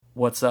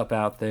What's up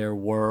out there,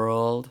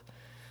 world?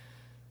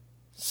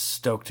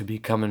 Stoked to be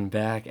coming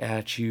back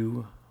at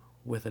you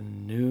with a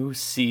new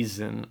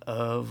season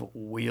of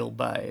Wheel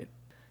Bite.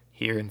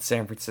 Here in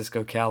San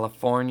Francisco,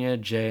 California,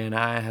 Jay and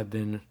I have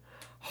been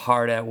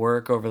hard at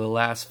work over the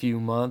last few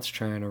months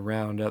trying to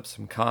round up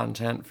some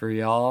content for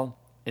y'all.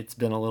 It's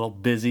been a little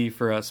busy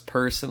for us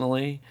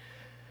personally,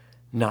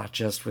 not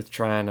just with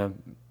trying to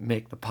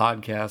make the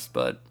podcast,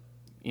 but,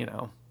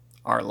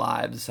 our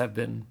lives have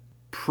been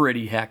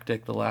pretty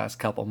hectic the last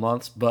couple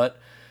months, but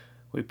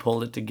we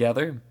pulled it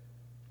together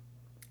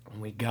and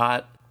we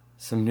got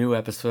some new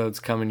episodes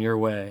coming your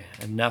way.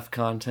 Enough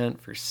content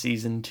for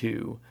season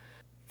 2.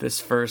 This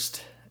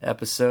first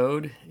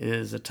episode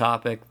is a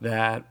topic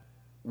that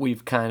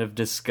we've kind of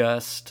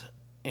discussed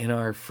in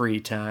our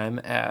free time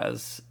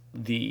as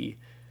the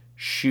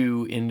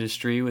shoe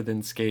industry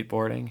within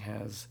skateboarding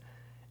has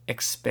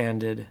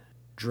expanded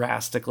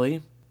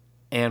drastically.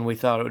 And we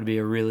thought it would be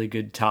a really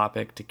good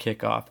topic to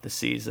kick off the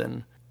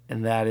season.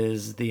 And that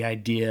is the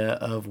idea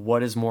of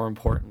what is more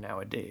important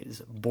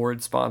nowadays, board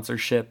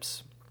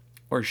sponsorships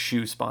or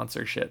shoe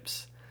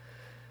sponsorships.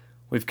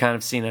 We've kind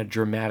of seen a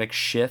dramatic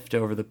shift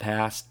over the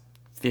past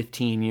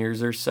 15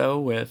 years or so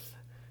with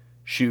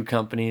shoe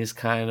companies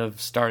kind of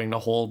starting to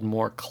hold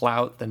more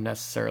clout than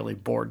necessarily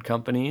board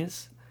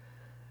companies.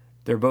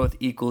 They're both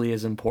equally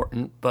as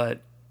important,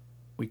 but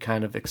we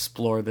kind of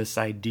explore this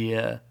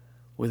idea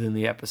within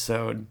the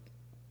episode.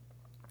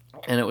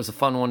 And it was a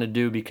fun one to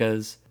do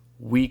because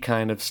we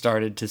kind of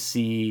started to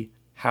see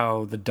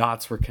how the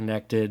dots were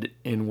connected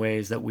in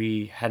ways that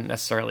we hadn't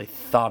necessarily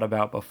thought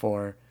about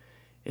before.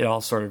 It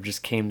all sort of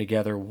just came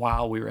together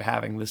while we were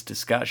having this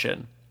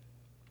discussion.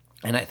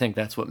 And I think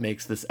that's what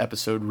makes this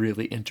episode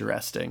really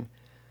interesting.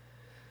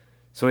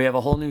 So we have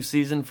a whole new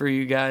season for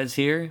you guys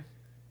here.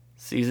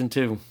 Season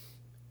 2.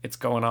 It's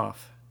going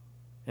off.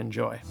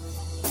 Enjoy.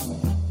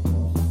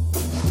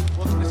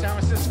 Welcome to San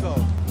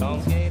Francisco.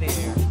 Don't skate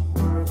here.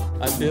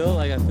 I feel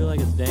like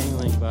it's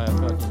dangling by a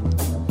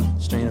fucking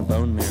strain of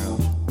bone marrow.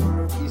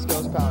 East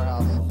Coast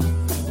powerhouse.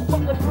 It's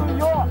New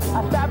York.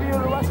 I stab you in the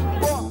Russian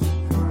book.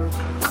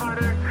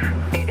 Carter,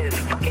 it is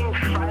fucking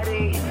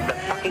Friday the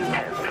fucking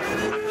 10th.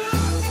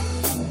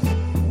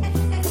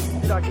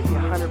 I'll give you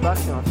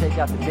 $100 and I'll take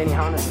out the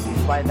Benihana if you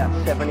slide that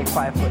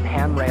 75-foot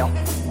handrail.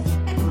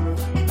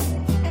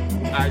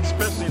 I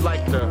especially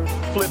like the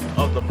flip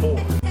of the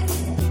board.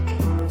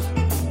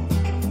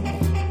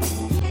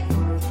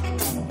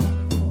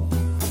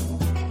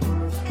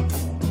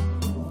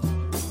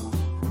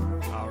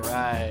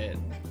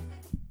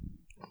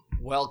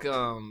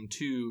 Welcome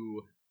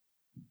to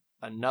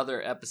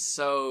another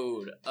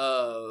episode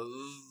of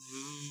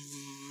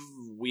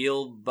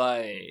Wheel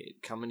Bite,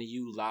 coming to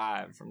you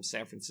live from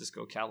San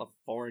Francisco,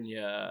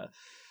 California,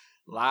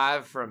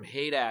 live from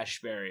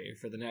Haight-Ashbury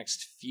for the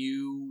next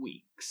few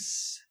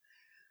weeks.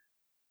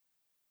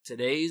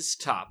 Today's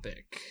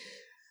topic,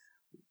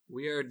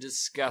 we are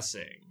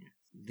discussing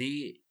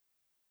the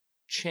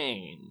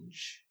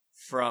change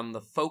from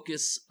the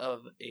focus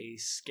of a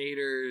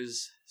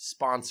skater's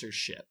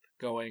sponsorship,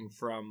 going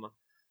from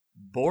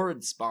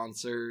board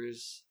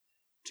sponsors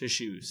to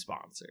shoe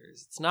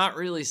sponsors. It's not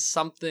really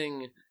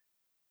something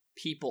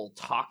people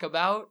talk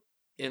about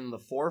in the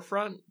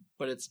forefront,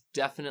 but it's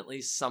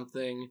definitely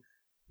something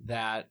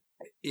that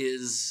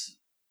is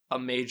a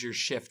major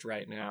shift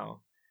right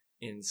now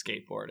in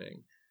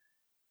skateboarding.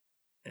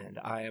 And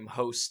I am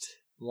host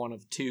one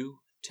of two,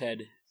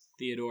 Ted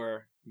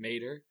Theodore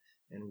Mater,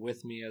 and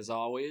with me as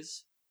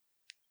always,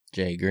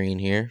 Jay Green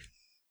here.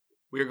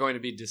 We're going to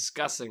be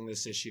discussing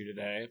this issue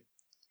today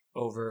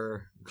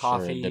over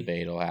coffee. Sure, a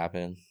debate will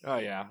happen. Oh,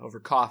 yeah.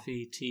 Over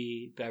coffee,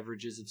 tea,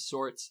 beverages of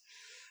sorts.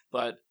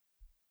 But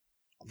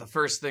the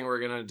first thing we're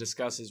going to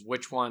discuss is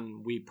which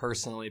one we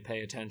personally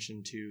pay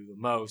attention to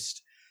the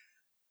most.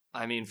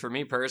 I mean, for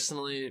me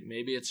personally,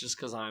 maybe it's just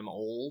because I'm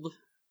old.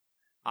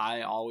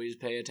 I always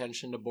pay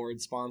attention to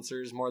board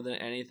sponsors more than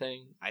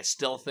anything. I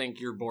still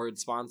think your board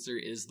sponsor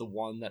is the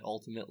one that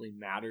ultimately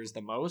matters the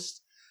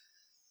most.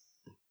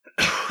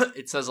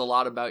 It says a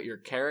lot about your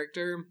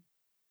character,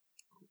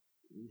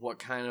 what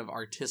kind of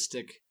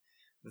artistic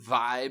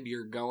vibe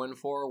you're going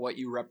for, what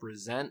you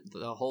represent,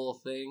 the whole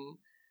thing.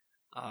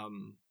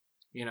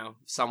 If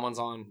someone's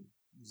on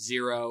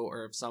Zero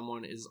or if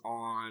someone is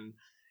on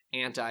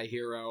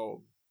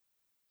Anti-Hero,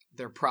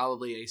 they're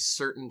probably a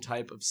certain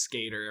type of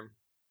skater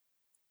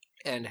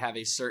and have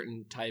a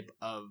certain type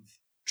of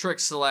trick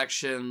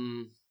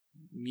selection,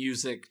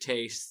 music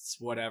tastes,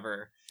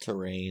 whatever.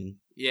 Terrain.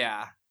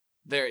 Yeah.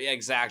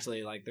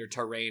 Exactly. Like their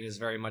terrain is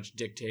very much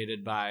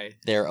dictated by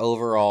their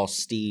overall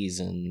steez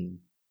and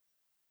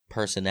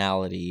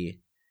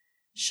personality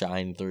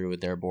shine through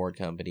with their board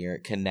company or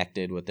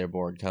connected with their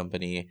board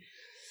company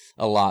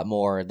a lot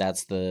more.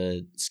 That's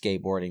the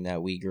skateboarding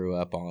that we grew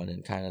up on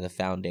and kind of the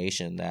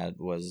foundation that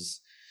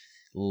was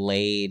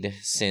laid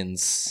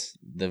since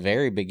the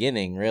very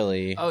beginning,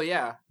 really. Oh,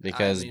 yeah.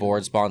 Because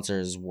board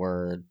sponsors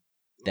were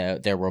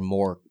there were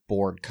more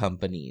board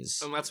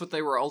companies. And that's what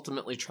they were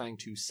ultimately trying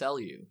to sell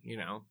you, you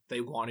know.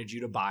 They wanted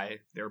you to buy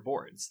their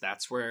boards.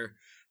 That's where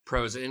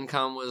Pro's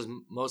income was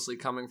mostly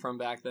coming from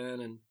back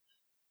then, and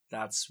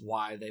that's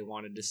why they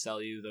wanted to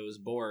sell you those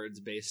boards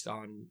based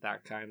on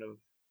that kind of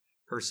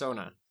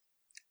persona.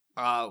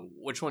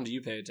 Which one do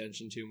you pay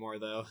attention to more,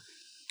 though?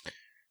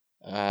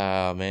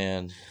 Oh,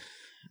 man.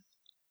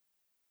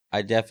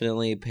 I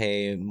definitely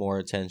pay more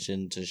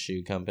attention to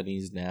shoe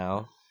companies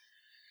now.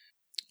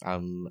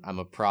 I'm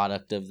a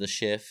product of the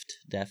shift,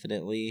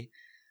 definitely.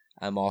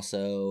 I'm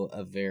also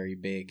a very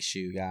big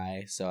shoe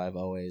guy, so I've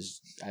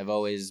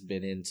always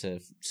been into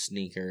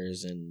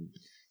sneakers and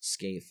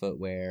skate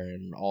footwear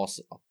and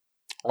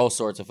all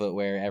sorts of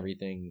footwear,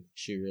 everything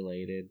shoe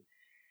related.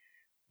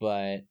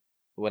 But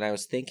when I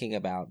was thinking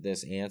about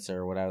this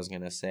answer, what I was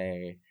going to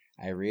say,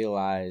 I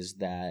realized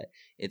that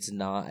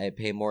I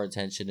pay more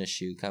attention to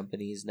shoe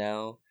companies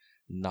now,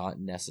 not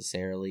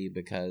necessarily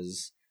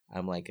because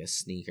I'm like a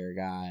sneaker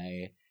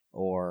guy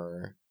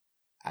or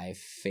I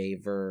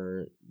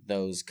favor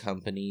those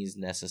companies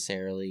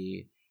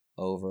necessarily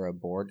over a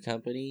board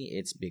company.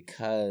 It's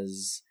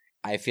because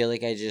I feel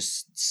like I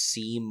just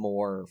see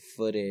more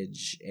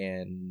footage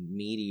and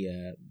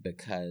media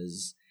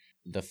because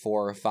the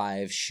 4 or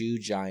 5 shoe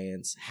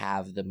giants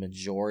have the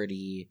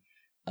majority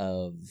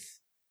of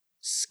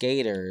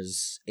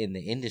skaters in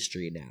the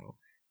industry now.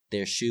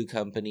 These shoe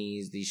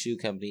companies,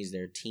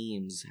 their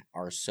teams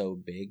are so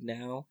big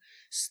now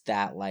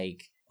that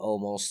like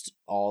almost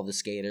all the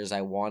skaters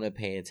I want to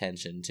pay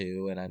attention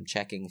to and I'm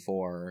checking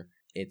for,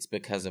 it's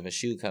because of a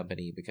shoe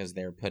company because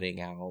they're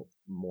putting out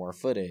more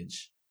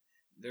footage.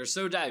 They're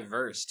so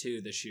diverse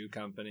too, the shoe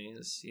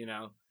companies, you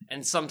know,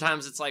 and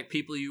sometimes it's like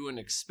people you wouldn't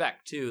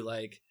expect too.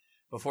 Like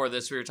before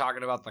this, we were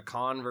talking about the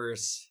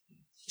Converse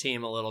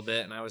team a little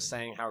bit, and I was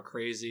saying how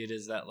crazy it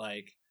is that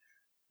like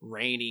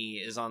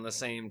Rainey is on the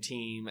same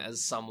team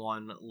as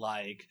someone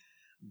like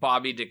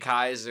Bobby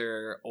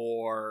DeKaiser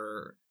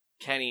or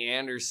Kenny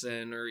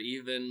Anderson or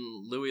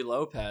even Louis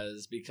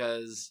Lopez,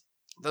 because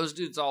those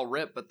dudes all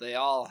rip, but they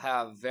all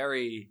have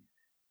very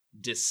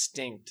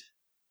distinct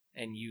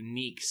and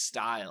unique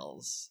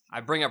styles.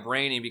 I bring up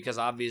Rainey because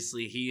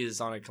obviously he is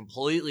on a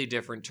completely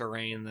different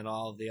terrain than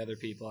all of the other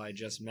people I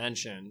just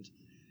mentioned,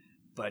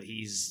 but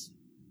he's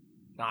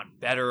not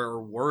better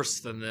or worse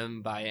than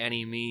them by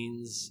any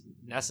means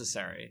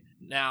necessary.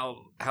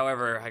 Now,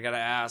 however, I gotta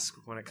ask,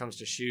 when it comes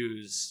to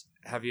shoes,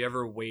 have you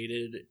ever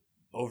waited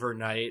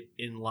overnight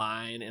in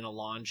line in a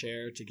lawn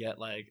chair to get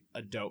like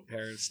a dope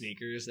pair of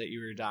sneakers that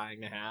you were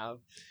dying to have?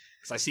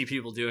 Because I see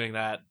people doing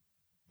that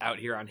out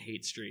here on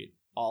Haight Street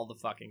all the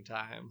fucking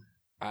time.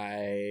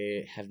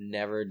 I have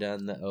never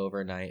done the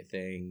overnight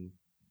thing.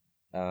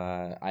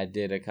 I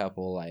did a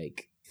couple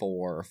like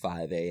 4 or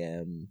 5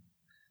 a.m.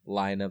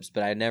 lineups,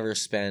 but I never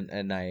spent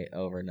a night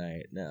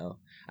overnight. No,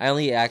 I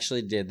only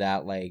actually did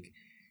that like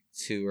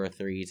 2 or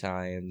 3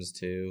 times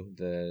too,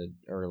 the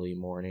early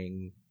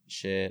morning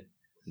shit.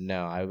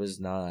 No, I was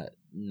not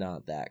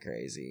that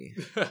crazy.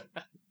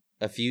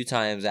 A few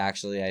times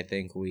actually, I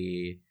think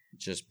we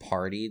just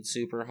partied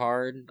super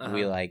hard. Uh-huh.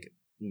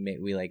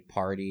 We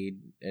partied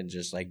and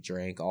just like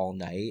drank all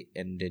night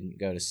and didn't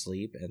go to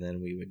sleep, and then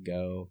we would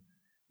go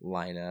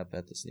line up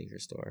at the sneaker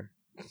store.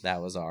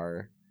 That was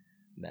our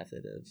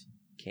method of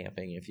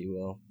camping, if you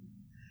will.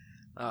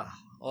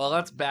 Well,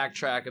 let's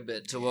backtrack a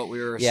bit to what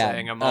we were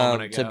saying a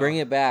moment ago. To bring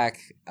it back,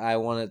 I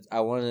want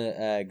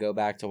to go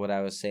back to what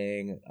I was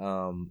saying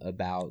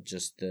about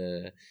just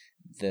the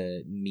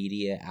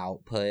media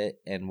output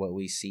and what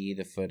we see,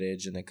 the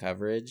footage and the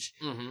coverage.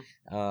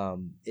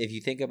 Mm-hmm. If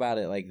you think about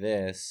it like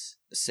this,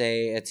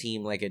 say a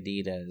team like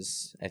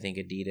Adidas, I think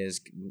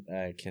Adidas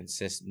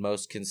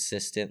most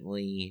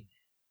consistently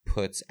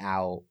puts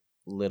out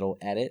little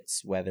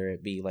edits, whether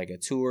it be like a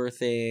tour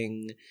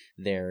thing,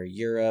 their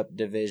Europe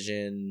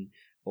division,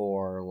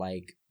 or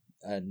like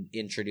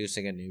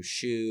introducing a new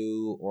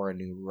shoe or a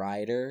new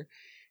rider.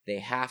 They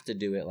have to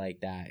do it like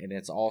that, and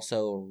it's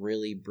also a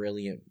really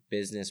brilliant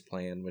business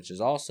plan, which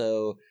is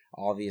also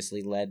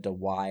obviously led to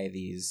why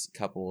these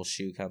couple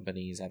shoe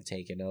companies have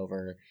taken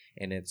over,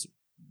 and it's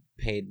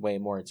paid way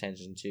more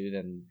attention to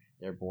than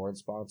their board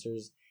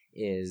sponsors,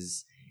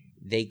 is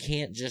they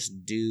can't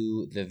just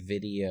do the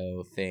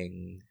video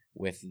thing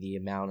with the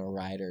amount of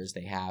riders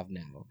they have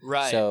now.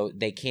 Right. So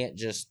they can't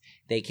just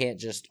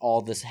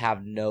all this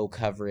have no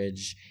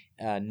coverage.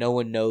 No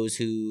one knows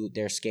who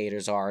their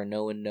skaters are.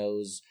 No one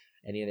knows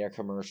any of their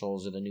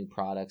commercials or the new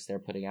products they're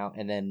putting out.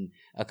 And then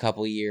every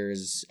couple of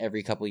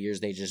years,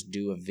 they just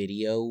do a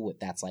video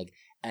that's like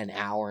an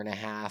hour and a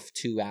half,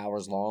 2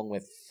 hours long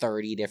with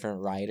 30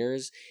 different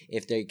riders.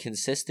 If they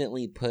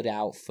consistently put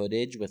out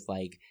footage with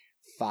like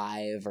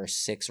 5 or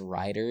 6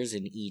 riders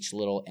in each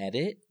little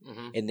edit,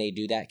 mm-hmm. and they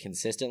do that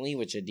consistently,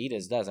 which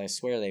Adidas does. I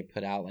swear they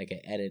put out like an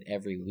edit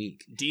every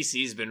week.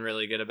 DC's been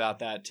really good about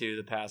that too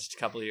the past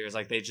couple of years.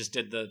 Like they just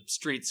did the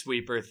street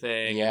sweeper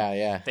thing.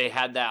 Yeah. They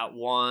had that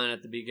one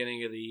at the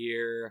beginning of the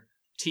year.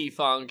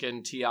 T-Funk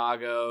and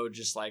Tiago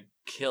just like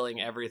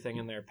killing everything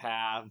in their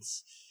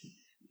paths.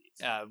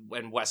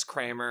 When Wes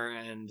Kramer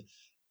and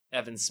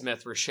Evan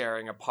Smith were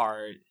sharing a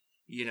part,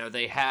 you know,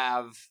 they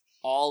have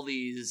all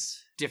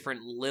these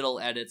different little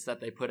edits that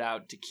they put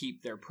out to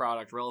keep their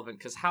product relevant.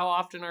 Because how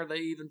often are they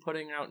even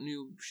putting out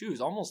new shoes?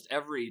 Almost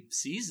every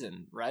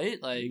season,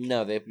 right? Like,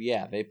 no,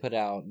 they put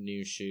out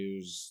new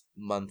shoes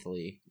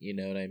monthly. You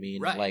know what I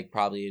mean? Right. Like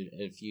probably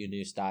a few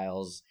new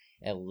styles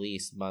at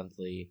least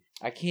monthly.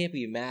 I can't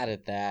be mad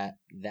at that.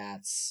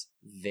 That's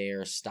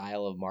their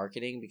style of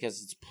marketing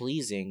because it's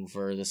pleasing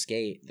for the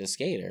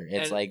skater.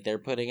 It's like they're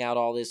putting out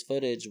all this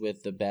footage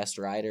with the best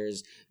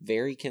riders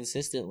very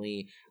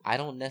consistently. I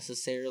don't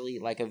necessarily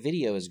like a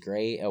video is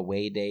great.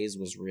 Away Days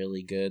was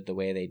really good the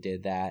way they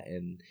did that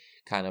and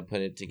kind of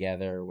put it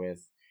together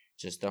with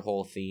just the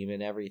whole theme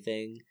and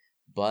everything.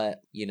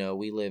 But, you know,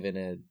 we live in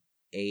a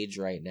age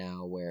right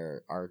now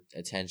where our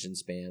attention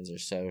spans are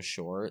so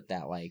short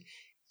that like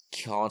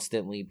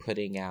constantly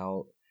putting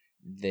out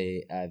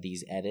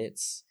these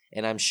edits,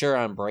 and I'm sure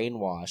I'm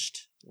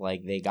brainwashed.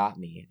 Like they got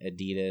me.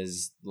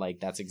 Adidas, like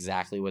that's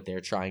exactly what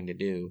they're trying to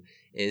do.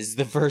 Is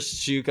the first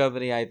shoe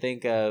company I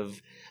think of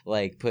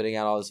like putting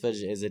out all this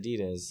footage is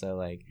Adidas. So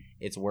like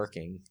it's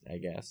working, I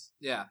guess.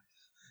 Yeah.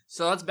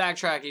 So let's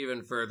backtrack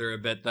even further a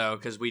bit though,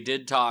 because we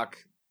did talk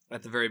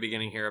at the very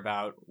beginning here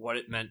about what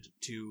it meant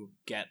to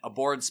get a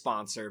board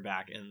sponsor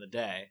back in the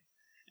day.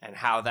 And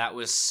how that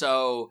was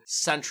so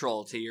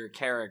central to your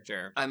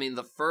character. I mean,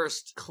 the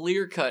first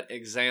clear-cut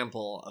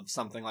example of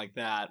something like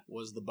that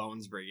was the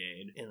Bones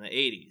Brigade in the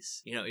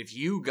 80s. You know, if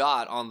you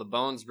got on the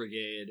Bones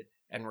Brigade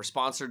and were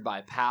sponsored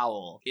by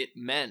Powell, it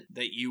meant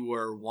that you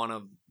were one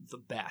of the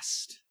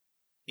best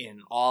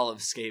in all of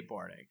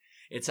skateboarding.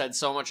 It said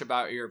so much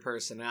about your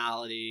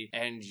personality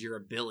and your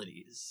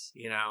abilities.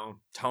 You know,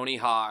 Tony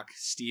Hawk,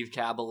 Steve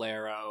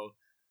Caballero,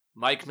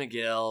 Mike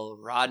McGill,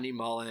 Rodney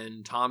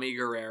Mullen, Tommy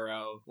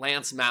Guerrero,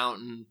 Lance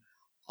Mountain,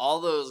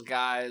 all those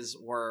guys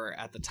were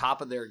at the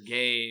top of their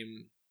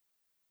game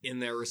in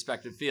their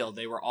respective field.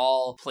 They were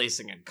all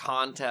placing in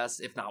contests,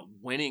 if not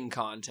winning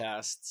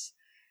contests,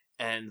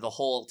 and the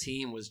whole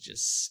team was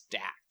just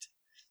stacked,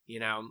 you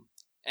know?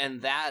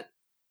 And that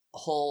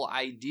whole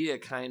idea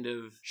kind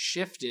of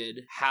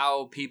shifted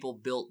how people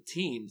built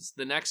teams.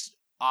 The next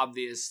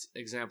obvious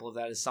example of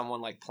that is someone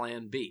like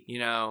Plan B, you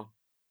know?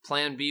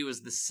 Plan B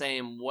was the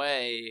same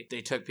way.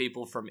 They took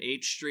people from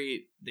H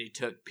Street. They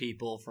took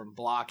people from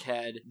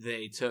Blockhead.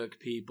 They took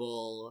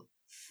people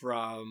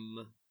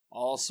from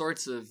all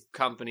sorts of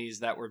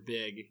companies that were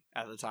big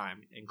at the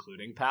time,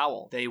 including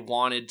Powell. They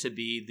wanted to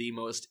be the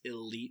most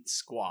elite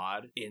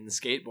squad in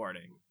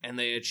skateboarding, and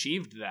they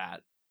achieved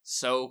that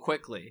so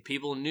quickly.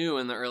 People knew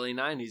in the early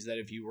 90s that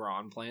if you were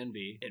on Plan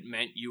B, it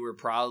meant you were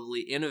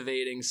probably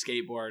innovating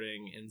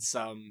skateboarding in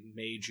some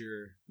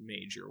major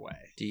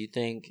way. Do you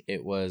think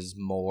it was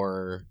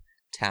more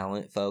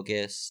talent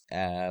focused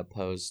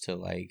opposed to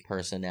like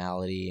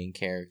personality and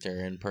character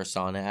and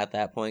persona at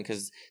that point?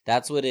 Because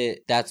that's what it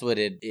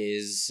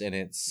is, and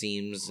it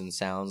seems and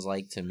sounds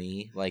like to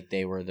me like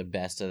they were the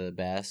best of the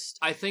best.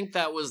 I think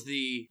that was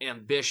the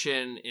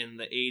ambition in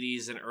the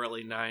 80s and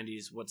early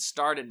 90s. What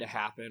started to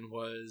happen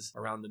was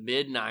around the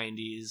mid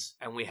 90s,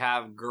 and we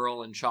have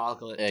Girl and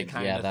Chocolate to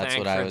kind of that's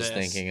thank what I for was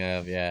this. thinking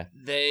of. Yeah,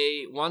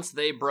 Once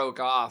they broke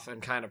off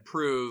and kind of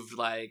proved,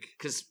 like,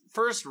 because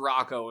first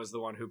Rocco was the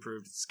one who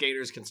proved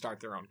skaters can start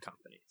their own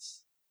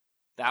companies.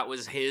 That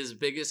was his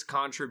biggest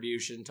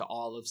contribution to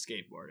all of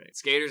skateboarding.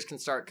 Skaters can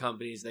start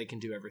companies, they can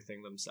do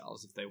everything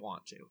themselves if they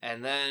want to.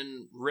 And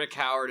then Rick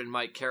Howard and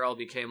Mike Carroll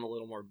became a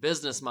little more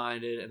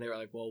business-minded, and they were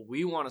like, well,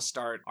 we want to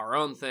start our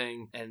own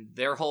thing, and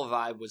their whole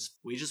vibe was,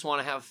 we just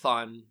want to have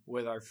fun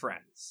with our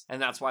friends.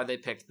 And that's why they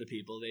picked the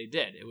people they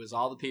did. It was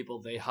all the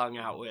people they hung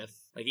out with.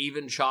 Like,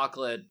 even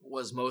Chocolate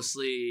was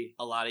mostly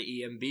a lot of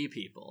EMB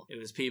people. It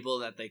was people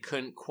that they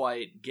couldn't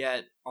quite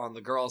get on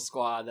the girl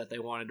squad that they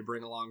wanted to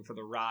bring along for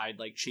the ride,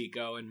 like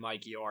Chico and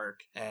Mike York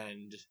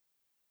and,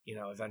 you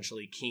know,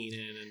 eventually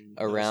Keenan and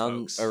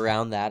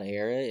around that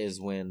era is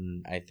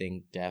when I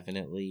think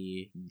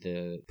definitely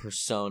the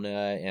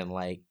persona and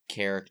like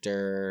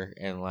character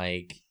and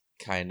like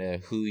kind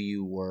of who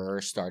you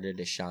were started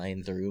to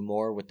shine through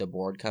more with the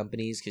board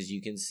companies, because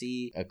you can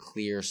see a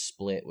clear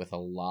split with a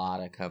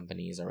lot of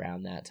companies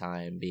around that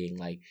time being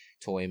like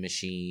Toy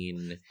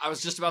Machine. I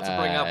was just about to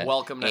bring up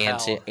Welcome to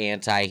Hell.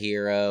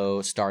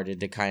 Anti-Hero started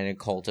to kind of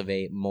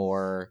cultivate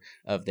more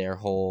of their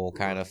whole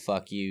kind of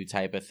fuck you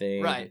type of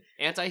thing. Right.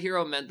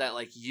 Anti-Hero meant that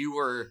like you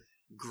were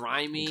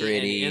grimy,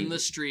 gritty, and in the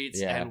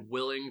streets, and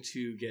willing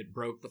to get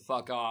broke the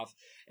fuck off.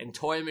 And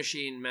Toy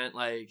Machine meant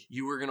like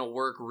you were gonna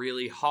work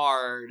really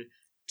hard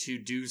to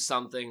do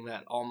something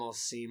that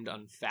almost seemed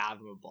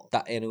unfathomable.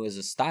 And it was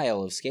a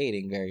style of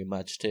skating very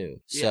much too.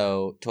 Yeah.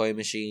 So Toy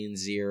Machine,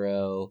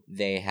 Zero,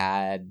 they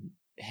had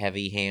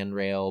heavy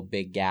handrail,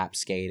 big gap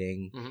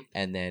skating,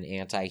 and then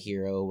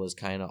Anti-Hero was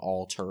kind of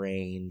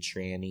all-terrain,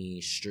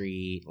 tranny,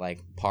 street,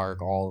 like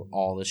park,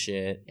 all the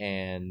shit.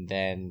 And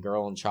then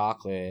Girl and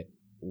Chocolate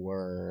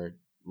were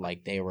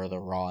like, they were the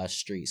rawest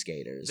street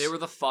skaters. They were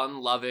the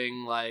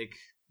fun-loving, like,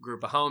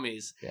 group of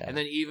homies. Yeah. And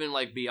then even,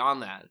 like,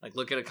 beyond that, like,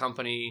 look at a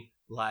company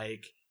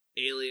like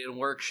Alien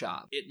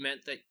Workshop. It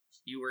meant that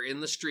you were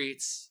in the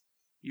streets,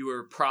 you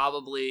were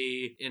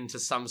probably into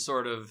some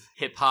sort of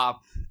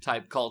hip-hop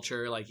type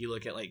culture. Like, you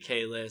look at, like,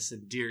 K-List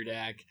and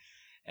Deerdeck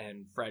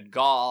and Fred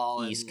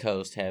Gall. East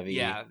Coast heavy.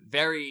 Yeah,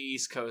 very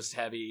East Coast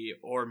heavy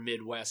or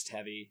Midwest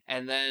heavy.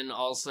 And then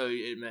also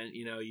it meant,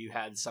 you know, you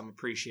had some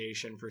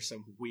appreciation for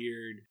some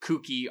weird,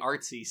 kooky,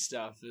 artsy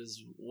stuff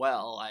as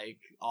well. Like,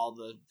 all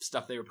the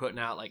stuff they were putting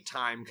out, like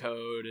Time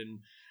Code and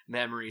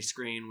Memory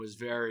Screen, was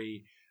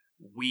very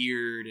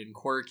weird and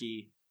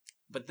quirky.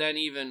 But then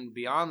even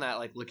beyond that,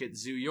 like, look at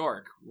Zoo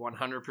York,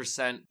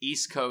 100%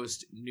 East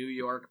Coast, New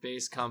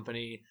York-based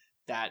company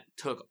that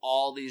took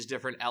all these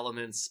different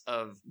elements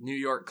of New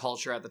York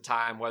culture at the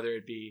time, whether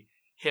it be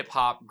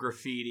hip-hop,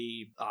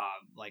 graffiti,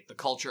 like the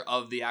culture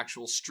of the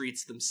actual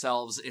streets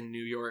themselves in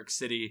New York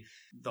City.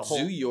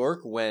 Zoo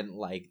York went,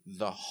 like,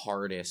 the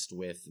hardest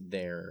with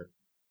their,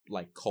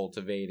 like,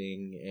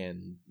 cultivating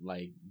and,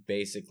 like,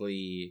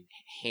 basically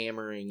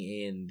hammering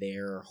in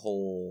their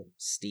whole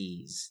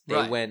steez.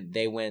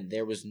 They went,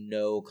 there was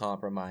no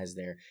compromise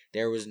there.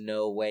 There was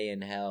no way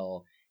in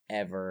hell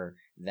ever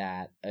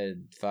that a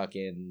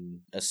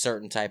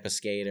certain type of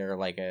skater,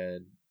 like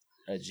a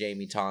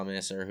Jamie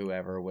Thomas or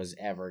whoever, was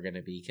ever going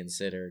to be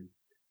considered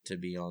to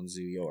be on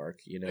Zoo York.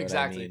 You know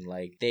exactly. what I mean?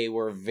 Like, they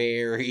were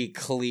very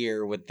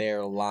clear with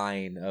their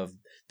line of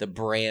the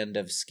brand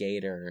of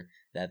skater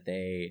that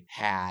they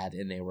had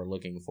and they were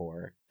looking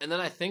for. And then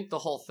I think the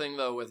whole thing,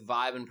 though, with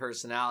vibe and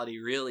personality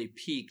really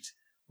peaked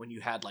when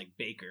you had, like,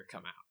 Baker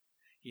come out.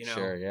 You know,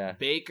 sure, yeah.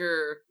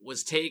 Baker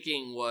was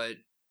taking what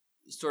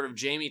sort of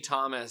Jamie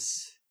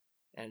Thomas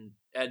and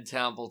Ed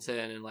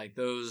Templeton and, like,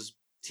 those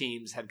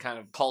teams had kind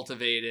of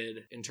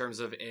cultivated in terms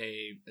of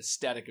a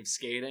aesthetic of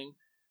skating.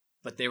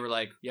 But they were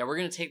like, yeah, we're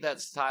going to take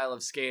that style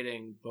of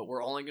skating, but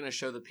we're only going to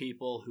show the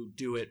people who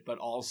do it, but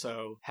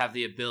also have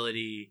the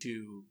ability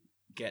to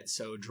get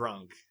so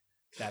drunk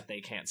that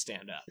they can't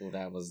stand up. Well,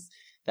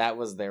 that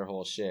was their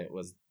whole shit,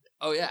 was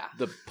oh yeah,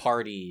 the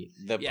party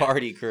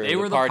crew. They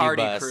were the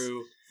party bus.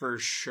 crew for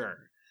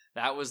sure.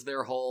 That was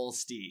their whole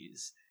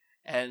steez.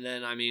 And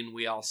then, I mean,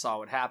 we all saw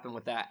what happened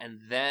with that. And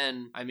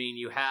then, I mean,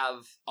 you have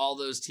all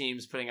those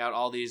teams putting out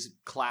all these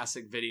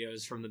classic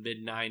videos from the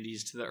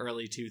mid-90s to the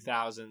early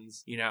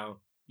 2000s. You know,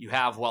 you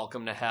have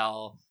Welcome to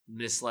Hell,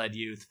 Misled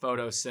Youth,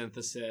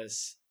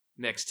 Photosynthesis,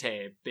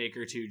 Mixtape,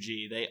 Baker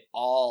 2G. They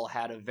all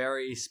had a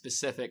very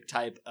specific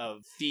type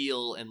of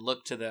feel and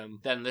look to them.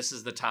 Then this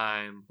is the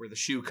time where the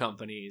shoe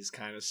companies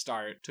kind of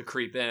start to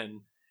creep in.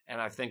 And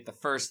I think the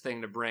first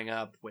thing to bring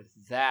up with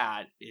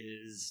that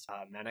is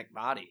Manic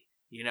Body.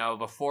 You know,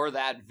 before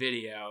that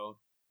video,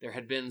 there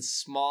had been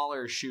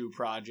smaller shoe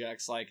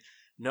projects, like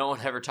no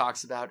one ever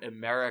talks about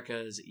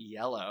America's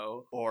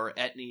Yellow or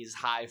Etnies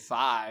High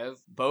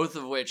Five, both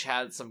of which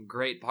had some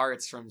great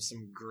parts from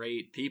some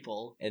great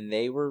people. And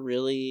they were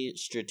really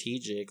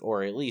strategic,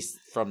 or at least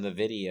from the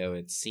video,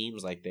 it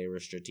seems like they were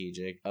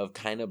strategic, of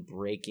kind of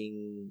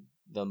breaking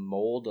the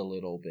mold a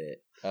little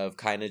bit, of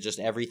kind of just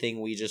everything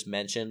we just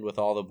mentioned, with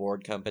all the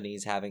board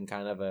companies having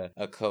kind of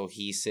a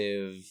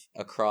cohesive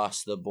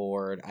across the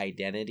board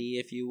identity,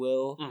 if you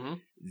will. Mm-hmm.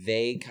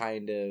 They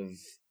kind of,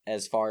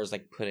 as far as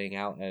like putting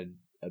out a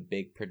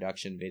big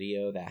production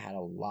video that had a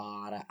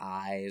lot of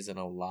eyes and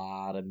a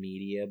lot of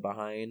media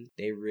behind,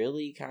 they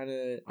really kind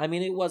of, I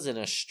mean, it wasn't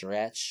a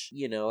stretch,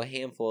 you know, a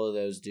handful of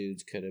those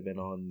dudes could have been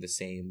on the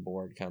same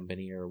board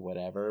company or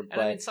whatever, but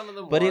I mean, some of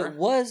them but were. it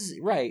was,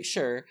 right,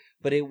 sure,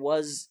 but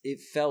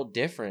it felt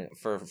different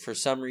for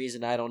some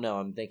reason. I don't know,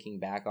 I'm thinking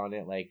back on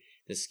it, like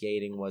the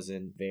skating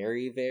wasn't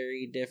very,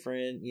 very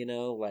different, you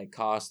know, like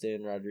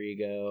Costin,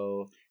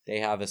 Rodrigo, they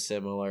have a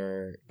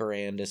similar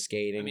brand of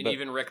skating. I mean,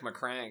 even Rick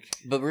McCrank.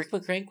 But Rick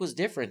McCrank was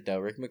different, though.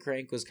 Rick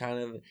McCrank was kind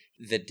of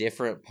the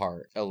different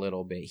part a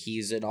little bit.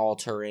 He's an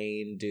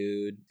all-terrain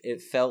dude.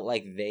 It felt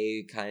like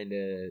they kind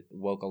of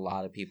woke a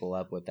lot of people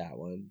up with that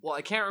one. Well,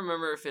 I can't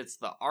remember if it's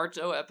the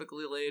Arto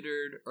epically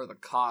latered or the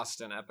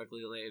Costin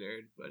epically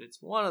latered, but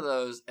it's one of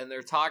those, and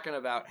they're talking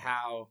about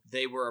how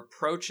they were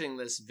approaching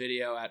this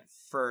video at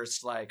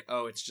first like,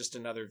 oh, it's just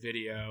another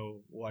video,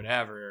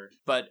 whatever.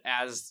 But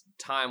as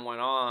time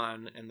went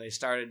on, and they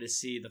started to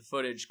see the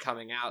footage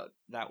coming out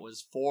that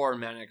was for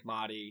Manic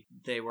Madi,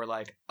 they were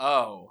like,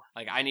 oh,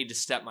 like, I need to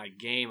step my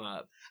game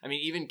up. I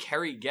mean, even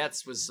Kerry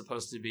Getz was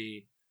supposed to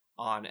be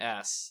on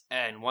S,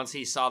 and once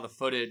he saw the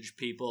footage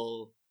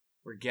people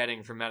were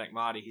getting from Manic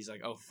Madi, he's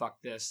like, oh, fuck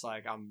this,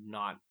 like, I'm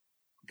not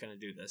gonna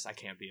do this. I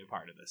can't be a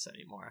part of this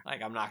anymore.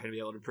 Like, I'm not gonna be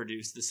able to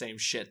produce the same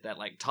shit that,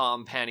 like,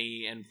 Tom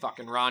Penny and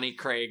fucking Ronnie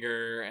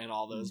Krager and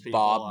all those people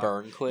Bob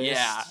are. Burnquist.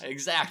 Yeah,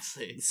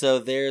 exactly. So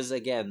there's a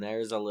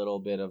little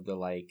bit of the,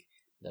 like,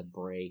 the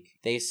break.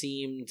 They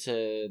seem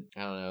to,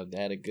 I don't know,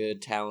 they had a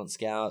good talent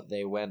scout.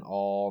 They went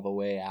all the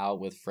way out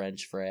with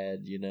French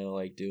Fred, you know,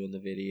 like doing the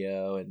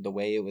video, and the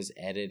way it was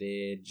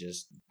edited,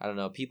 just, I don't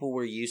know, people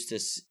were used to,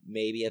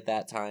 maybe at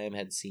that time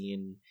had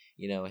seen,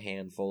 a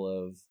handful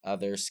of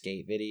other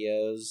skate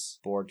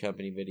videos, board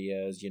company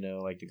videos,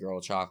 like the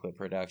Girl Chocolate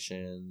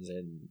Productions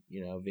and,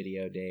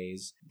 Video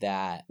Days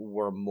that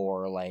were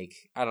more like,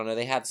 I don't know,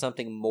 they had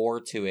something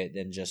more to it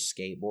than just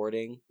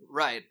skateboarding.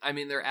 Right. I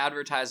mean, they're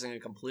advertising a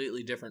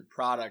completely different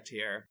product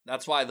here.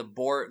 That's why the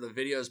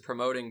videos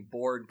promoting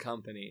board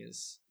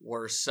companies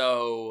were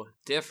so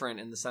different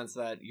in the sense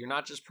that you're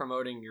not just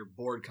promoting your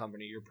board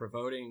company, you're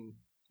promoting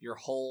your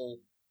whole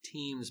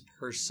team's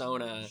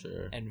persona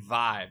and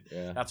vibe.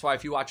 Yeah. That's why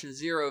if you watch a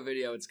Zero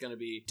video, it's going to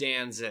be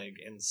Danzig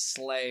and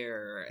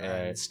Slayer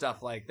and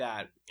stuff like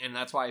that. And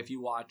that's why if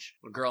you watch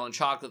a Girl in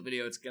Chocolate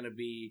video, it's going to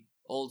be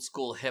old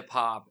school hip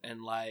hop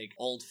and like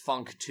old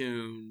funk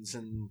tunes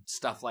and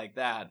stuff like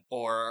that.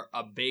 Or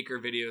a Baker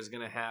video is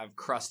going to have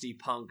crusty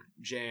punk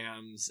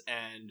jams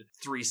and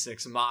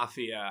 3-6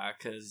 Mafia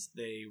because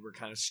they were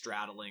kind of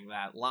straddling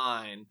that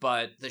line.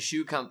 But the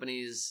shoe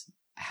companies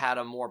had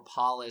a more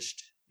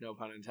polished, no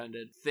pun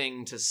intended,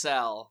 thing to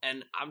sell.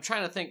 And I'm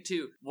trying to think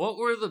too, what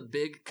were the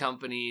big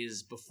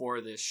companies before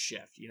this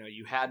shift?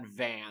 You had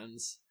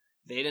Vans.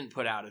 They didn't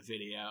put out a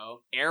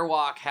video.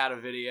 Airwalk had a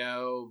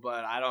video,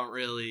 but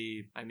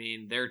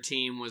their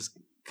team was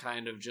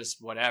kind of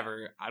just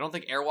whatever. I don't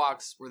think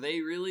Airwalks, were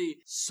they really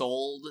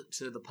sold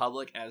to the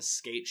public as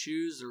skate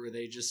shoes, or were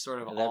they just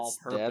sort of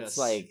all-purpose? That's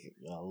like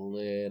a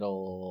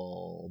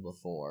little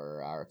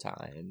before our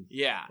time.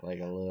 Yeah. Like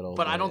a little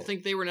But bit. I don't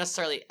think they were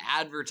necessarily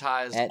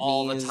advertised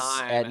all the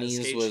time.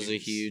 Etnies was a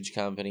huge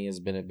company, has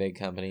been a big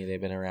company.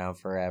 They've been around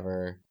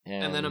forever.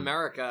 And then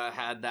America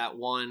had that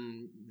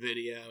one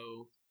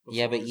video.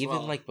 Yeah, but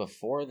even like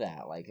before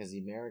that, like, because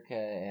America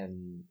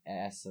and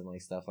S and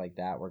like stuff like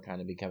that were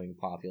kind of becoming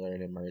popular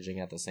and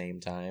emerging at the same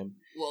time.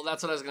 Well,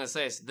 that's what I was going to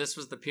say. So this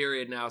was the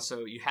period now.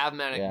 So you have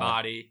Manic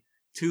Body.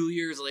 2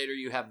 years later,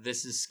 you have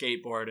This Is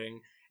Skateboarding.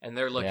 And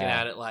they're looking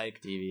at it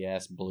like...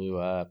 DVS blew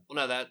up.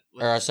 No, that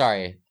was... Or,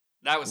 sorry.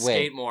 That was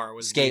Skatemore.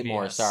 Was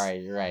Skatemore, DVS. sorry.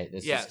 You're right.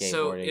 This Is Skateboarding.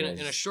 So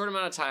in a short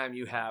amount of time,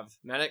 you have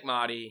Manic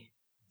Body,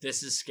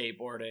 This Is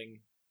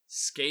Skateboarding,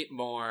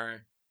 Skatemore,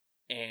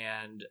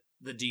 and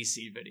the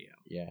DC video.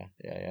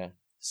 Yeah.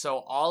 So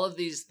all of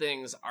these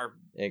things are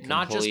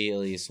not just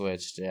completely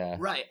switched,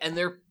 right, and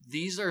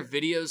these are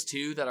videos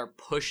too that are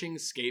pushing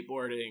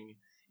skateboarding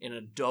in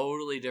a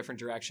totally different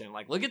direction.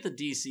 Like, look at the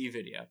DC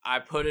video. I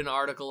put an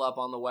article up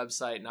on the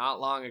website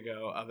not long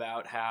ago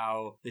about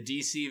how the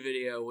DC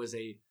video was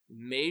a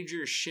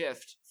major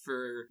shift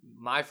for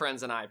my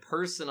friends and I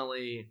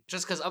personally,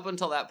 just because up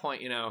until that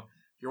point,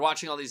 you're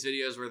watching all these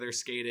videos where they're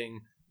skating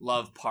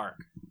Love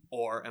Park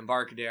or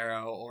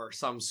Embarcadero or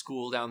some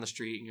school down the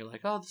street, and you're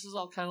like, oh, this is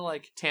all kind of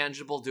like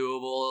tangible,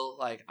 doable.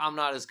 Like, I'm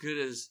not as good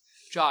as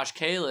Josh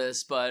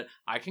Kalis, but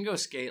I can go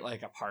skate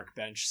like a park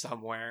bench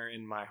somewhere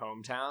in my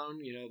hometown.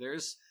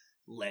 There's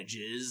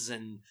ledges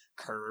and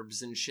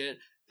curbs and shit.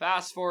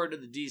 Fast forward to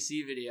the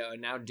DC video,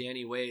 and now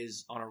Danny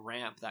Way's on a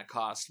ramp that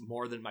cost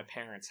more than my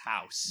parents'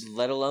 house.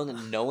 Let alone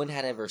that no one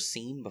had ever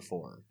seen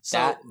before.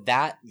 So,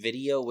 that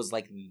video was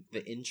like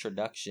the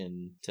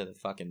introduction to the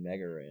fucking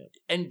mega ramp.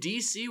 And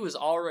DC was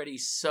already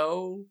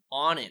so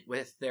on it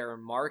with their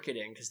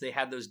marketing because they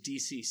had those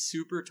DC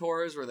Super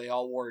Tours where they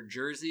all wore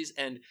jerseys.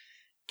 And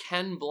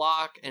Ken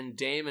Block and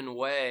Damon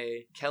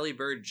Way, Kelly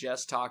Bird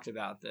just talked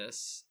about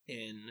this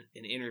in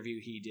an interview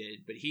he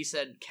did, but he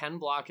said Ken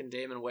Block and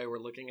Damon Way were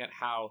looking at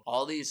how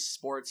all these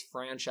sports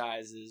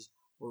franchises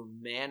were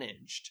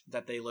managed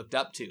that they looked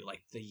up to,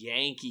 like the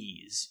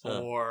Yankees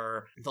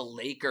or the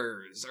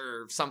Lakers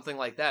or something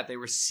like that. They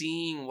were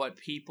seeing what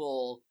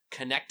people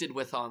connected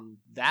with on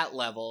that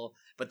level,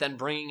 but then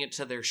bringing it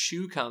to their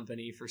shoe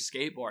company for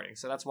skateboarding.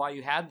 So that's why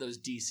you had those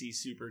DC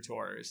Super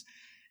Tours.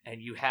 And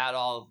you had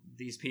all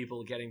these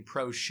people getting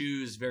pro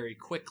shoes very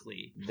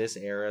quickly. This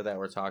era that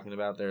we're talking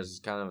about, there's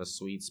kind of a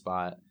sweet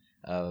spot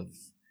of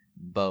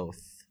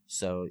both.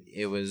 So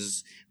it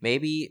was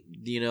maybe,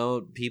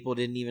 people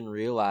didn't even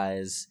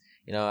realize,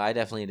 I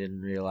definitely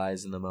didn't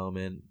realize in the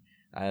moment.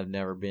 I've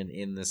never been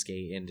in the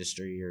skate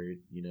industry or,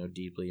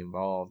 deeply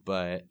involved.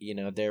 But,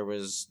 there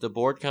was the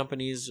board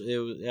companies,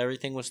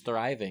 everything was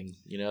thriving.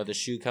 The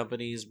shoe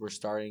companies were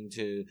starting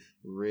to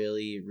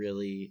really,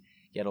 really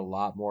get a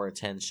lot more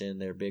attention.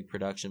 Their big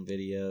production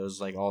videos,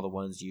 like all the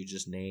ones you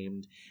just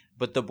named.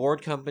 But the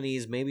board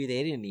companies, maybe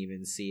they didn't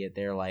even see it.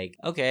 They're like,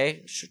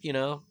 okay,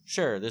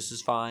 sure, this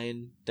is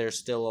fine. There's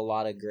still a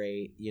lot of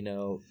great,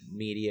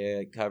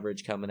 media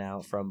coverage coming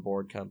out from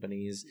board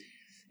companies.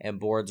 And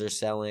boards are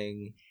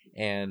selling,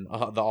 and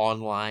the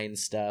online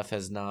stuff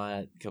has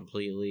not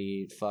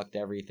completely fucked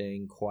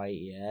everything quite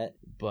yet.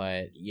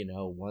 But,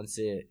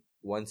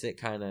 once it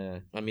kind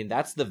of,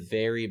 that's the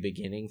very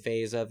beginning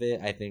phase of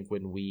it. I think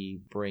when we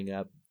bring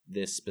up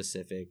this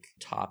specific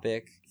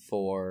topic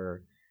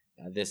for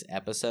this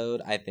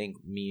episode, I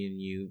think me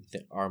and you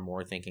are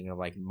more thinking of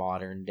like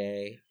modern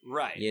day.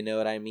 Right. You know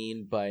what I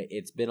mean? But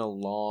it's been a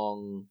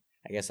long,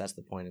 I guess that's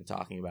the point of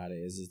talking about it,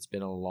 is it's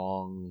been a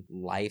long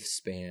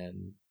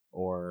lifespan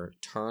or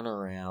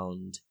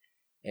turnaround,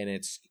 and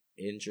it's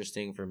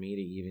interesting for me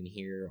to even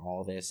hear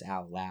all this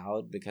out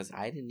loud, because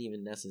I didn't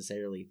even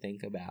necessarily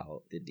think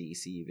about the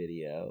DC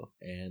video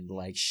and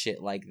like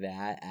shit like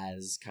that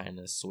as kind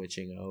of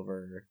switching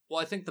over. Well,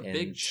 I think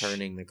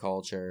turning the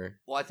culture.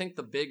 Well, I think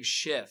the big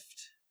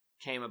shift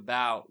came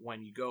about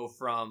when you go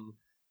from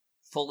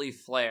Fully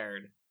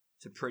Flared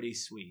to Pretty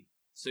Sweet.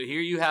 So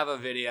here you have a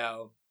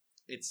video.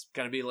 It's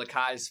going to be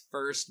Lakai's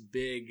first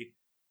big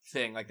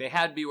thing. Like, they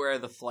had Beware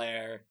the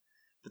Flare,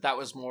 but that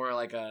was more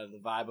like the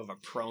vibe of a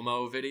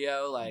promo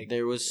video. Like,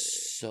 there was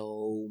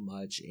so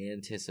much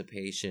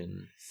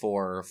anticipation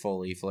for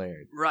Fully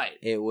Flared. Right.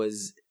 It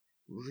was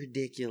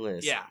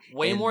ridiculous. Yeah,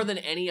 way more than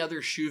any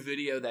other shoe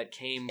video that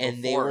came before.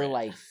 And they were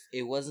like,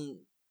 it wasn't,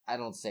 I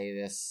don't say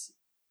this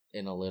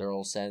in a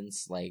literal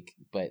sense, like,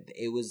 but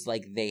it was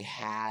like they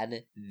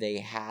had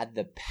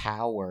the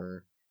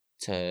power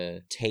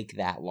to take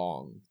that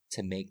long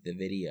to make the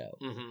video.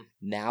 Mm-hmm.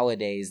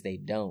 Nowadays they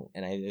don't.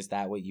 And is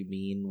that what you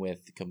mean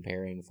with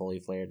comparing Fully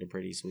Flared to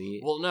Pretty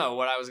Sweet? Well, no,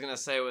 what I was gonna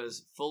say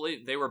was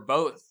they were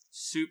both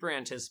super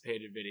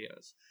anticipated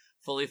videos.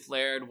 Fully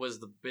Flared was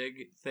the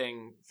big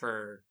thing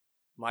for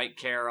Mike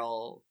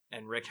Carroll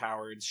and Rick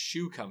Howard's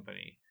shoe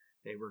company.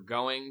 They were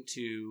going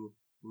to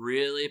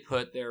really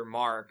put their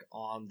mark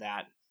on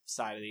that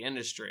side of the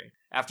industry.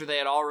 After they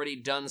had already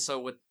done so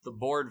with the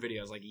board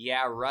videos, like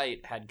Yeah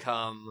Right had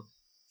come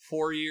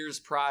 4 years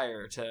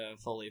prior to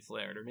Fully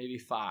Flared, or maybe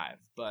 5,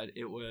 but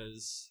it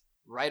was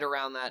right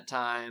around that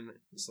time.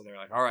 So they're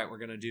like, all right, we're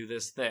going to do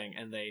this thing.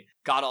 And they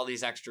got all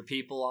these extra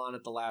people on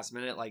at the last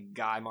minute, like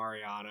Guy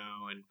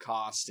Mariano and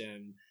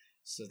Costin.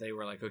 So they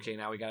were like, okay,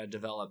 now we got to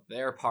develop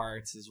their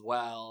parts as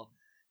well.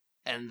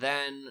 And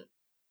then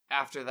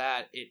after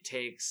that, it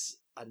takes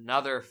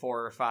another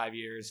 4 or 5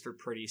 years for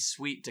Pretty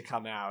Sweet to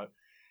come out.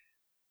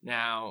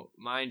 Now,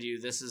 mind you,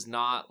 this is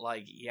not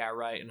like Yeah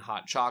Right and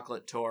Hot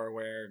Chocolate Tour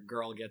where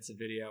Girl gets a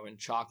video and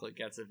Chocolate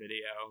gets a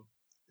video.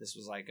 This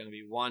was like going to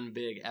be one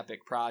big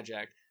epic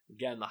project.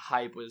 Again, the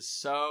hype was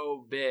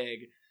so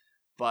big,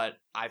 but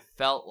I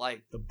felt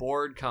like the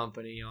board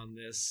company on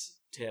this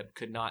tip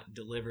could not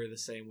deliver the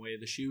same way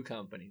the shoe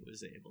company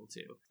was able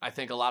to. I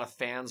think a lot of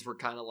fans were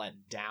kind of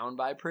let down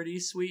by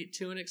Pretty Sweet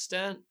to an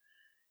extent.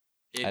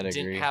 It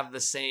didn't have the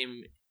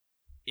same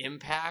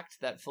impact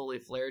that Fully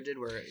Flared did,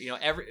 where, you know,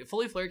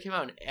 Fully Flared came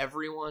out and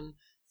everyone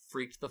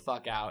freaked the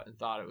fuck out and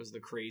thought it was the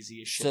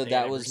craziest shit. So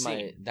that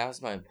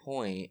was my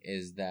point,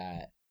 is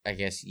that I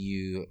guess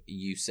you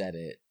said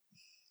it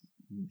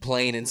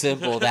plain and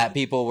simple that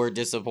people were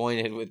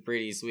disappointed with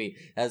Pretty Sweet.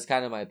 That's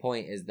kind of my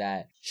point, is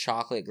that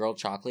Girl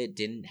Chocolate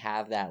didn't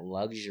have that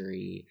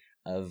luxury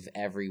of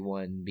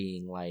everyone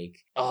being like,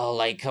 oh,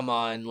 like, come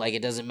on, like,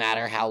 it doesn't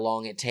matter how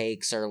long it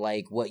takes or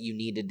like what you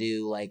need to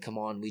do, like, come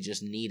on, we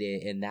just need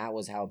it. And that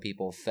was how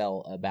people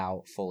felt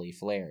about Fully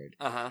Flared.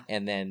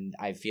 And then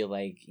I feel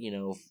like, you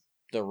know,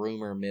 the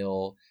rumor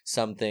mill,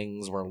 some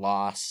things were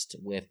lost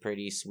with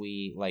Pretty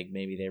Sweet, like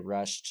maybe they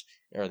rushed,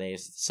 or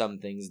some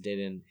things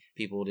didn't,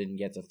 people didn't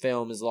get to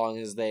film as long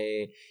as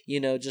they,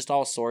 you know, just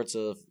all sorts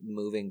of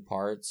moving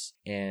parts.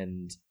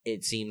 And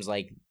it seems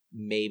like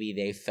maybe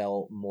they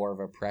felt more of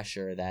a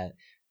pressure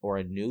or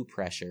a new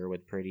pressure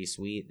with Pretty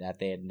Sweet that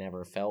they had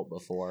never felt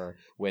before,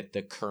 with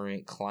the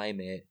current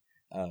climate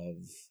of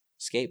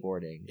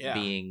skateboarding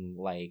being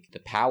like the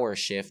power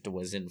shift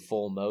was in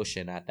full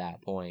motion at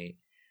that point,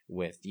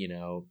 with, you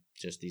know,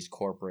 just these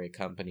corporate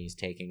companies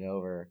taking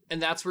over.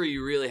 And that's where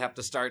you really have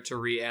to start to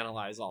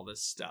reanalyze all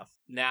this stuff.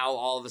 Now,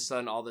 all of a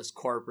sudden, all this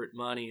corporate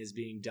money is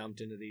being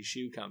dumped into these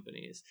shoe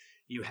companies.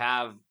 You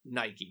have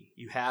Nike,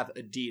 you have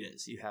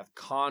Adidas, you have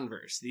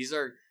Converse. These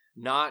are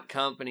not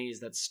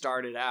companies that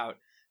started out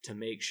to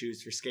make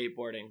shoes for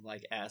skateboarding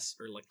like S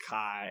or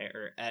Lakai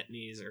or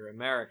Etnies or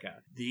America.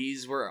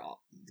 These were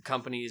all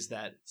companies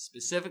that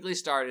specifically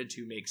started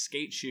to make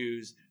skate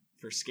shoes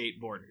for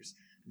skateboarders.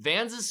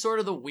 Vans is sort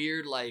of the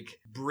weird, like,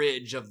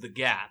 bridge of the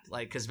gap.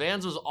 Like, because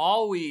Vans was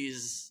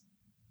always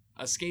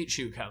a skate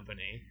shoe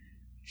company.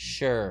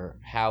 Sure.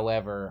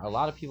 However, a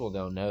lot of people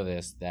don't know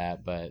this,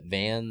 but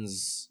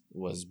Vans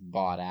was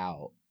bought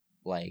out.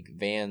 Like,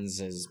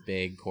 Vans is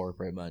big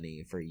corporate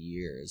money for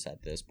years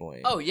at this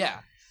point. Oh, yeah.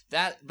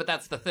 But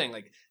that's the thing.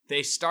 Like,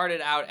 they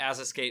started out as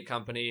a skate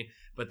company,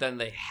 but then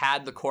they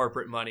had the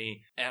corporate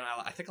money, and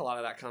I think a lot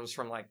of that comes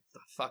from, like,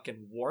 the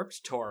fucking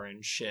Warped Tour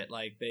and shit.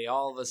 Like, they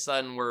all of a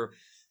sudden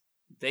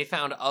they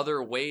found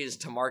other ways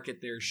to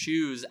market their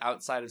shoes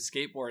outside of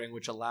skateboarding,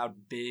 which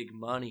allowed big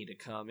money to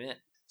come in.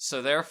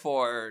 So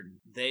therefore,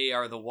 they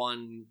are the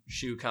one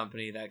shoe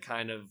company that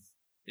kind of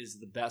is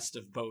the best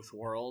of both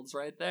worlds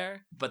right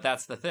there. But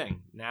that's the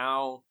thing.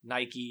 Now,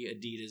 Nike,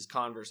 Adidas,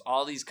 Converse,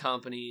 all these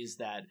companies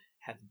that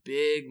have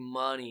big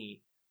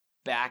money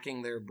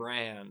backing their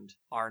brand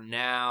are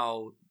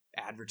now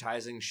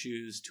advertising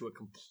shoes to a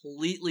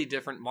completely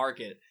different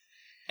market.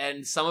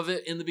 And some of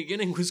it in the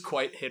beginning was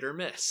quite hit or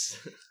miss.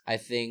 I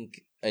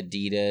think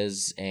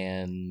Adidas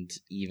and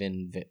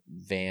even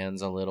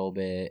Vans a little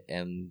bit,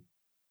 and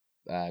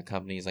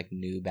companies like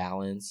New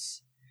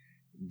Balance,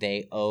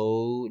 they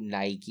owe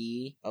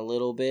Nike a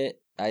little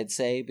bit, I'd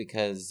say,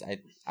 because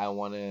I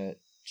want to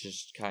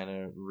just kind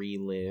of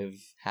relive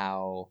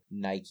how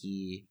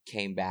Nike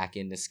came back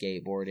into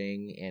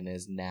skateboarding and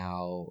has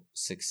now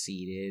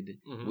succeeded.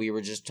 Mhm. We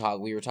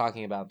were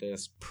talking about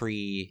this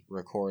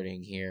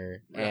pre-recording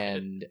here, Right.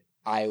 and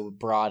I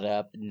brought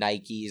up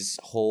Nike's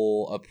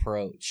whole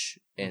approach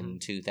in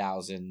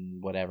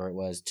 2000, whatever it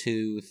was,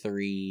 2,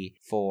 3,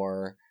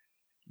 4.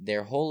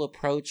 Their whole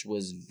approach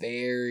was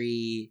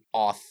very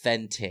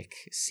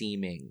authentic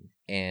seeming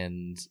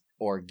and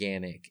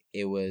organic.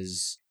 It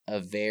was a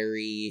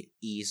very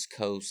East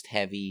Coast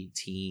heavy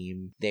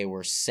team. They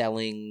were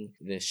selling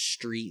the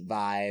street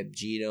vibe.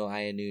 Gino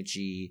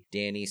Iannucci,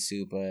 Danny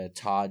Supa,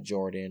 Todd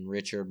Jordan,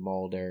 Richard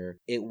Mulder.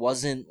 It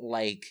wasn't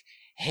like,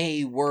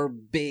 hey, we're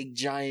big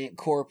giant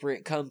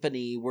corporate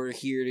company, we're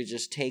here to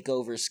just take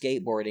over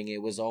skateboarding. It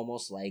was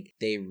almost like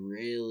they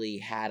really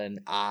had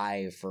an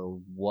eye for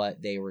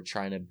what they were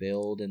trying to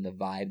build and the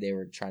vibe they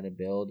were trying to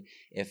build.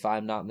 If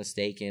I'm not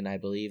mistaken, I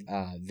believe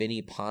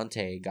Vinny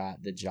Ponte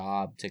got the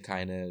job to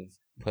kind of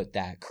put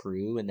that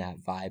crew and that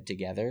vibe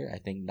together. I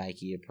think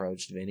Nike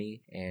approached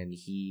Vinny and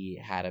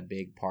he had a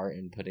big part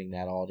in putting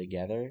that all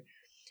together,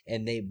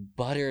 and they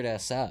buttered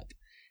us up.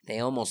 They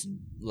almost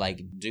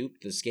like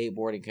duped the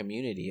skateboarding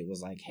community. It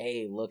was like,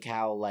 hey, look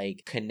how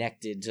like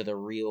connected to the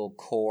real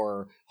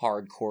core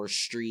hardcore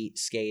street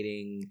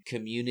skating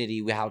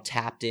community, how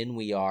tapped in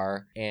we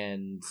are.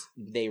 And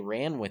they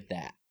ran with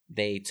that.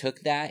 They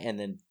took that, and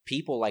then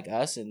people like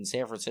us in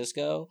San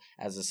Francisco,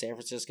 as a San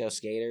Francisco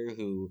skater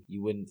who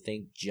you wouldn't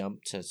think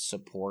jumped to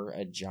support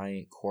a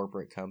giant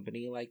corporate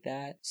company like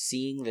that,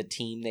 seeing the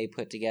team they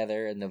put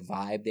together and the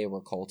vibe they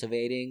were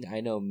cultivating,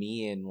 I know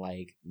me and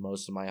like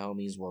most of my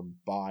homies were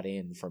bought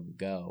in from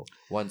go.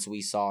 Once we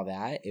saw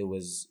that, it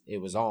was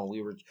on.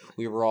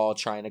 We were all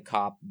trying to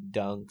cop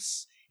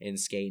Dunks and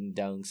skating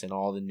Dunks and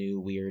all the new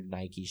weird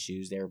Nike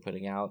shoes they were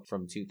putting out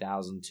from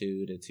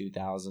 2002 to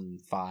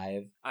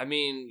 2005. I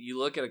mean, you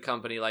look at a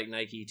company like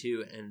Nike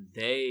too, and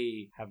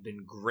they have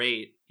been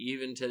great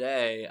even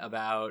today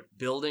about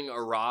building a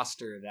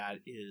roster that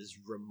is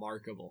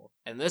remarkable.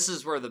 And this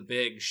is where the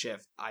big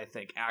shift, I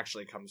think,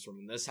 actually comes from.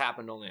 And this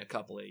happened only a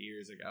couple of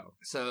years ago.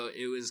 So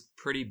it was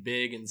pretty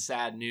big and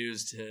sad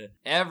news to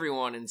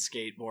everyone in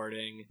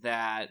skateboarding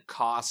that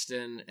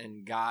Costin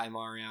and Guy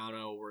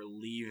Mariano were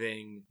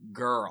leaving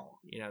Girl.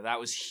 You know, that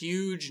was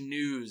huge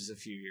news a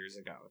few years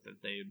ago,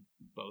 that they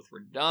both were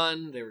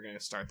done. They were going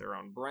to start their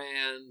own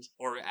brand.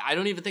 Or I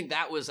don't even think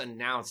that was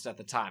announced at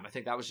the time. I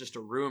think that was just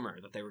a rumor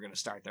that they were going to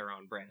start their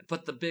own brand.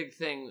 But the big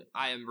thing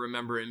I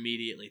remember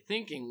immediately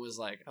thinking was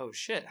like, oh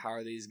shit, how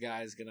are these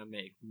guys going to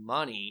make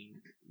money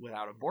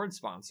without a board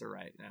sponsor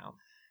right now?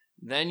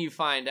 Then you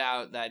find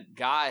out that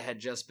Guy had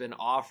just been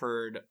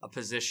offered a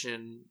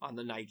position on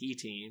the Nike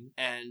team.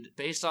 And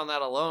based on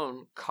that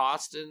alone,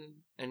 Costin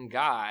and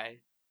Guy,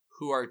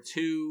 who are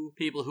two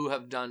people who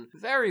have done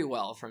very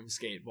well from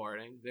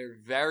skateboarding. They're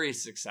very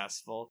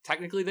successful.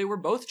 Technically, they were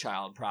both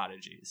child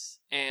prodigies.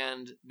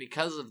 And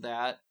because of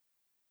that,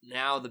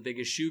 now the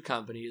biggest shoe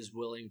company is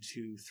willing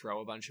to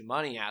throw a bunch of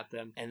money at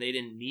them, and they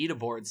didn't need a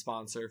board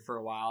sponsor for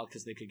a while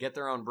because they could get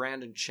their own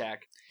brand in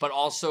check, but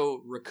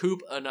also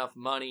recoup enough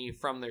money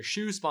from their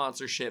shoe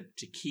sponsorship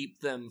to keep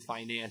them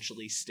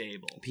financially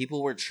stable.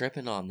 People were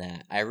tripping on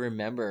that. I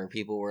remember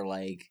people were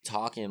like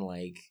talking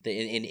like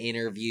in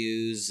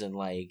interviews, and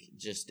like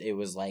just it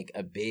was like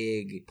a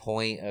big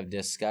point of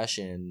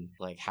discussion.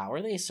 Like, how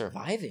are they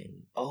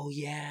surviving? Oh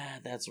yeah,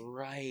 that's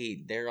right.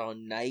 They're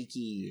on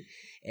Nike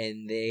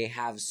and they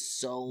have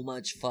so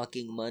much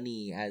fucking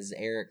money, as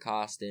Eric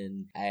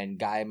Costin and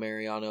Guy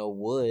Mariano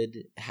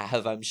would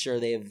have. I'm sure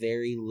they have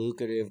very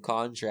lucrative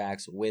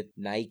contracts with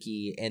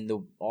Nike. And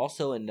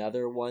also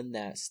another one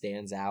that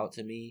stands out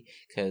to me,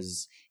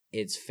 because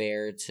it's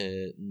fair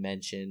to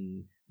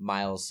mention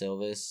Miles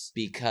Silvas,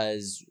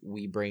 because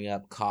we bring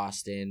up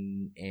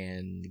Costin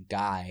and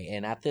Guy,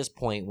 and at this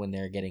point when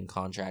they're getting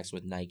contracts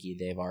with Nike,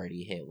 they've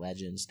already hit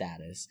legend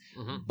status.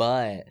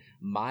 But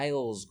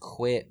Miles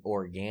quit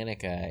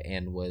Organica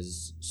and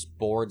was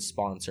board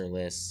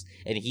sponsorless,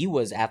 and he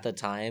was at the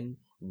time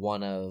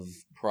one of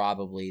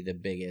probably the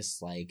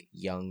biggest like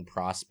young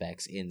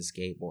prospects in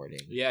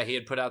skateboarding. Yeah, he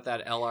had put out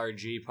that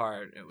LRG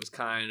part. It was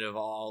kind of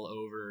all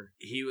over.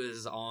 He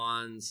was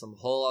on some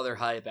whole other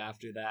hype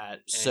after that.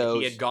 And So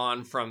he had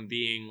gone from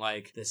being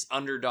like this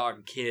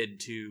underdog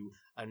kid to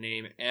a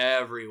name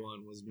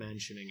everyone was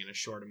mentioning in a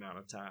short amount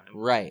of time.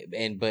 Right,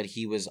 but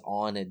he was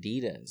on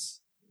Adidas.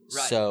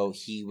 Right. So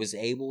he was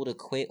able to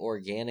quit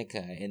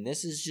Organica, and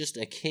this is just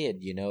a kid,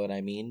 you know what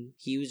I mean?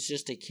 He was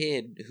just a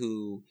kid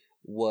who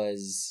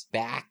was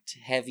backed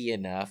heavy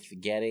enough,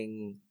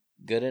 getting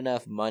good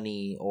enough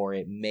money, or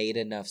it made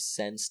enough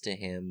sense to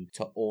him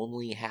to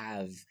only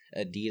have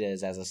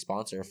Adidas as a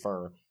sponsor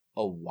for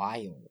a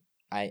while.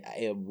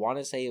 I want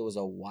to say it was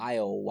a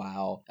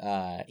while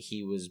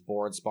he was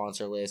board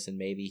sponsorless, and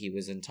maybe he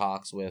was in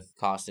talks with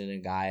Costin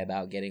and Guy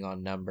about getting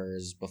on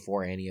numbers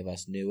before any of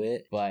us knew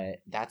it. But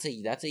that's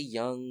a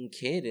young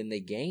kid in the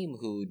game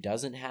who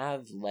doesn't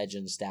have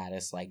legend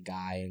status like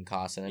Guy and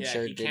Costin. I'm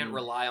sure he can't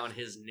rely on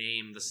his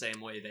name the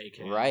same way they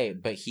can. Right,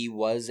 but he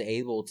was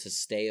able to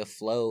stay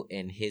afloat,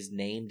 and his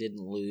name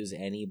didn't lose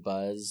any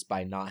buzz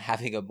by not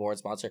having a board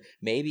sponsor.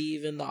 Maybe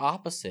even the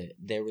opposite.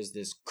 There was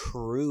this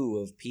crew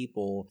of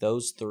people,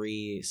 those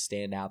three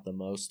stand out the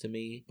most to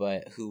me,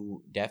 but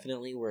who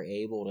definitely were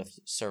able to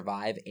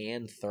survive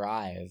and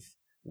thrive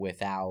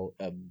without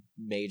a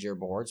major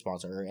board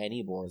sponsor, or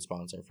any board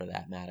sponsor for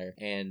that matter.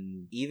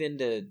 And even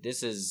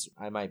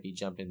I might be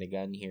jumping the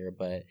gun here,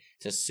 but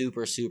to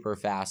super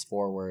fast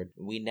forward,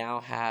 we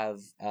now have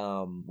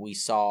we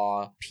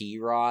saw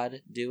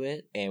P-Rod do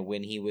it, and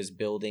when he was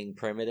building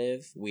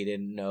Primitive, we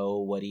didn't know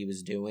what he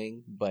was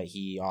doing, but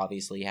he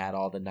obviously had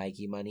all the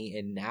Nike money,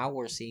 and now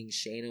we're seeing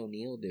Shane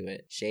O'Neill do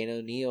it. Shane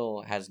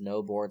O'Neill has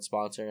no board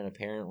sponsor, and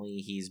apparently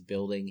he's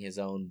building his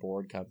own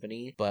board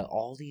company, but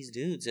all these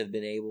dudes have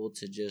been able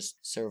to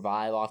just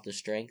survive off the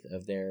strength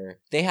of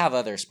they have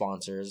other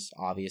sponsors,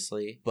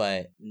 obviously,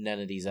 but none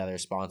of these other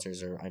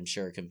sponsors are, I'm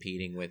sure,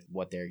 competing with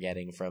what they're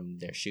getting from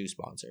their shoe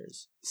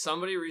sponsors.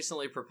 Somebody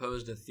recently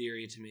proposed a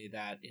theory to me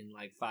that in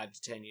like 5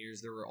 to 10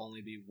 years there will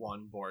only be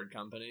one board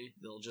company.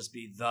 There'll just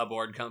be the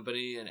board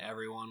company and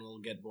everyone will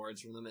get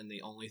boards from them, and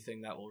the only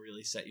thing that will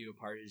really set you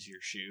apart is your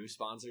shoe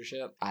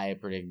sponsorship. I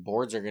predict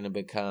boards are going to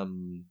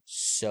become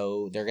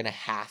they're going to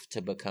have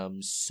to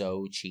become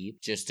so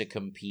cheap just to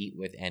compete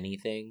with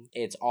anything.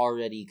 It's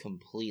already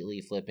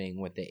completely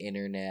flipping with the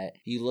internet.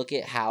 You look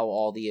at how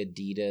all the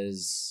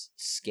Adidas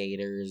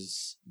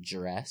skaters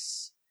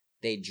dress.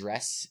 They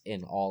dress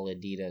in all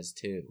Adidas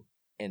too.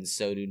 And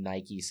so do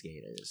Nike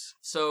skaters.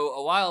 So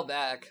a while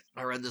back,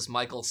 I read this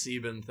Michael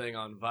Sieben thing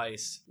on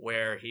Vice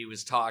where he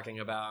was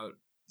talking about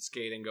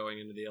skating going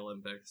into the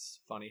Olympics.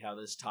 Funny how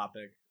this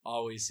topic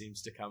always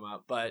seems to come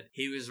up. But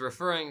he was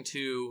referring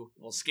to,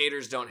 well,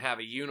 skaters don't have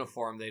a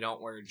uniform, they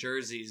don't wear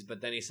jerseys.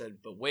 But then he said,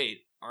 but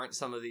wait, aren't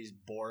some of these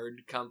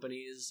board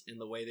companies, in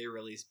the way they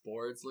release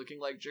boards, looking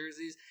like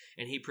jerseys?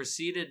 And he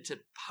proceeded to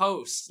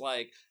post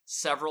like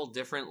several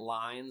different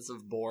lines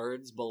of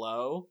boards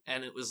below.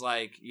 And it was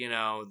like, you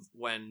know,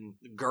 when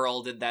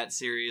Girl did that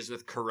series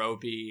with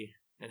Keroppi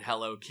and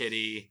Hello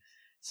Kitty.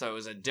 So it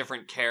was a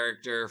different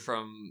character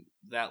from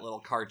that little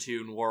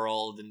cartoon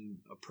world and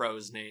a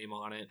pro's name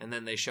on it. And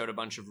then they showed a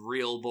bunch of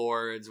real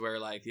boards where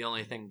like the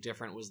only thing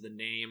different was the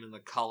name and the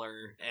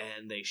color.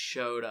 And they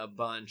showed a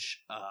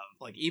bunch of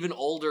like even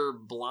older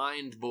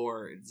blind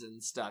boards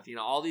and stuff. You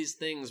know, all these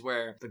things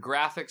where the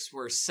graphics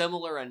were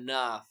similar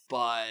enough,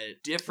 but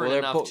different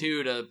enough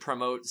too to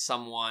promote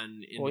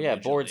someone individually. Well, yeah,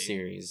 board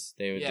series.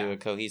 They would do a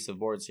cohesive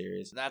board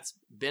series. That's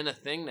been a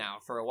thing now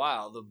for a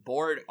while. The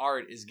board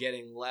art is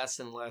getting less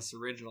and less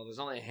original. There's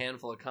only a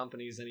handful of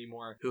companies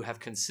anymore who have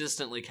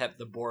consistently kept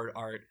the board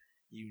art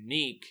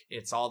unique.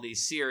 It's all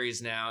these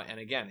series now, and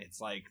again, it's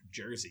like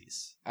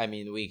jerseys. I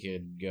mean, we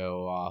could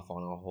go off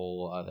on a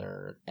whole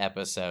other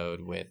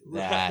episode with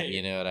that, right.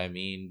 You know what I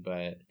mean?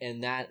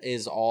 And that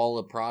is all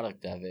a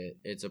product of it.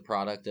 It's a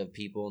product of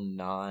people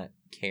not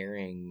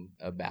caring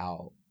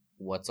about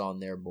what's on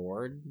their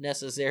board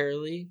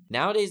necessarily.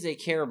 Nowadays they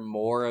care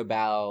more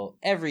about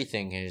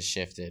everything has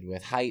shifted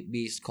with hype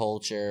beast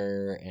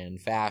culture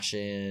and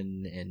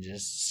fashion and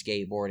just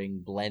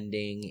skateboarding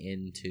blending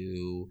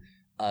into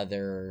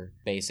other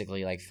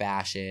basically like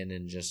fashion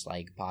and just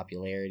like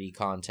popularity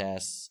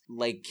contests.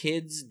 Like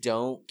kids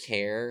don't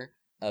care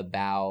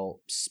about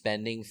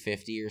spending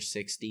 $50 or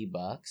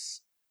 $60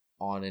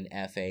 on an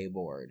FA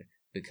board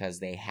because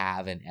they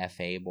have an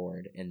FA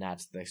board and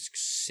that's the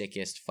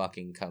sickest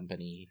fucking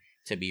company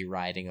to be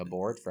riding a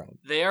board from.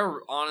 They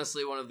are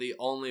honestly one of the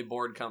only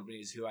board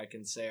companies who I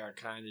can say are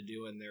kind of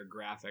doing their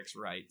graphics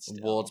right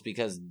still. Well, it's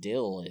because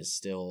Dill is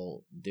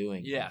still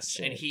doing that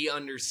shit. And he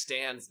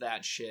understands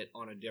that shit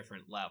on a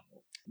different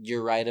level.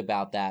 You're right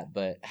about that,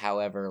 but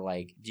however,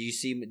 like, do you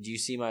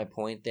see my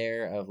point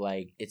there of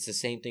like, it's the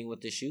same thing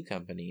with the shoe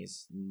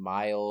companies.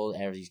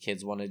 These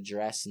kids want to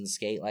dress and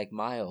skate like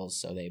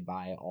Miles, so they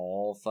buy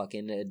all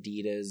fucking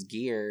Adidas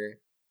gear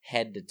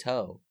head to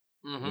toe.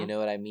 Mm-hmm. You know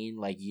what I mean?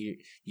 Like you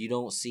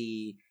don't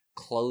see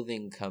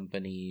clothing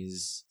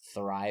companies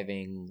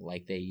thriving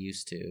like they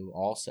used to.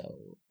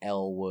 Also,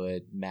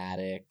 Elwood,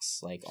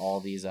 Maddox, like all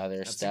these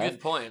other stuff. That's a good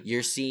point.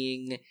 You're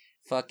seeing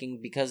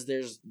fucking, because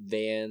there's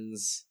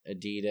Vans,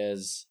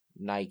 Adidas,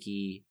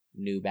 Nike,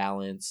 New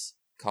Balance,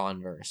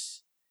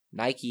 Converse.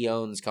 Nike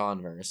owns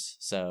Converse,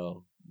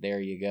 so there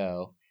you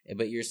go.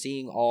 But you're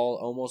seeing all,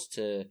 almost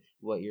to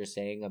what you're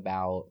saying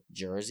about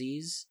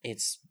jerseys,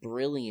 it's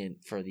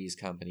brilliant for these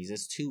companies.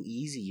 It's too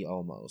easy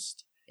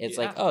almost. It's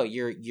like, oh,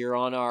 you're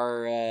on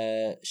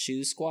our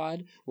shoe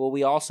squad? Well,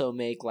 we also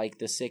make like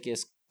the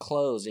sickest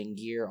clothes and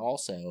gear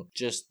also.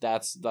 Just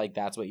that's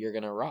what you're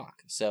gonna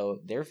rock. So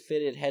they're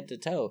fitted head to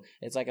toe.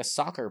 It's like a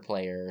soccer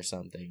player or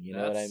something. You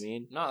know what I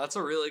mean? No, that's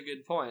a really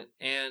good point.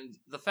 And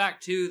the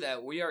fact too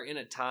that we are in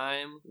a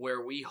time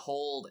where we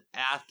hold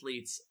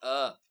athletes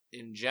up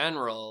in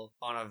general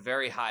on a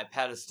very high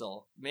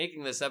pedestal.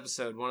 Making this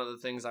episode, one of the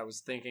things I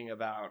was thinking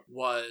about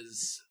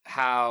was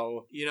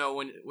how,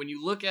 when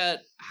you look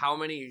at how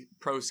many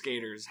pro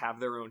skaters have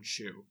their own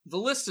shoe, the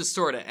list is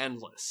sort of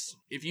endless.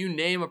 If you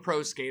name a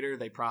pro skater,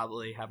 they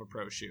probably have a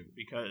pro shoe,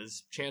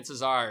 because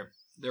chances are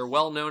they're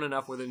well known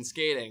enough within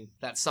skating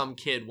that some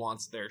kid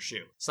wants their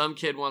shoe. Some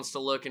kid wants to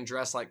look and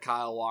dress like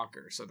Kyle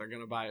Walker, so they're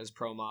going to buy his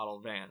pro model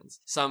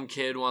Vans. Some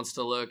kid wants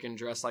to look and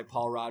dress like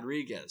Paul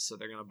Rodriguez, so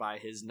they're going to buy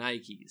his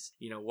Nikes.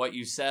 What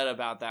you said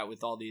about that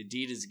with all the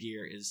Adidas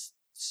gear is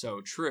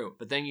so true.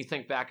 But then you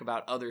think back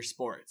about other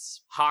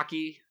sports.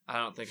 Hockey, I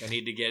don't think I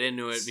need to get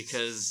into it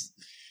because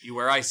you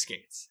wear ice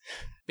skates.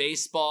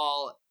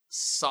 Baseball,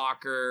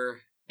 soccer,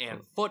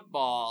 and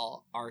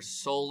football are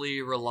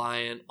solely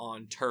reliant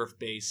on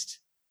turf-based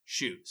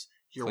shoes.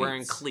 You're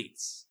wearing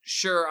cleats.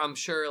 Sure, I'm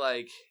sure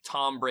like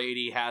Tom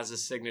Brady has a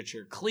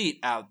signature cleat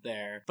out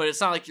there, but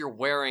it's not like you're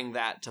wearing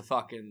that to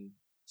fucking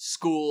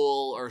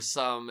school or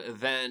some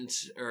event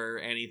or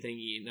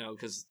anything,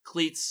 because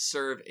cleats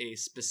serve a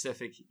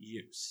specific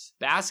use.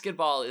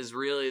 Basketball is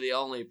really the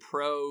only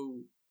pro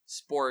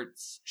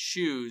sports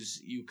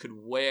shoes you could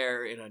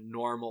wear in a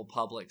normal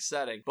public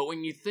setting. But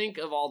when you think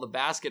of all the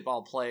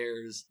basketball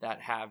players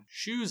that have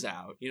shoes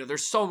out,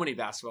 there's so many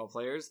basketball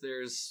players.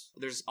 There's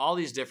all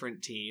these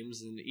different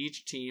teams, and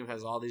each team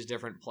has all these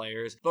different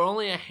players, but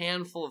only a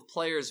handful of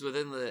players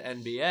within the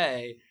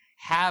NBA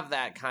have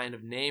that kind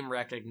of name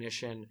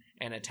recognition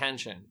and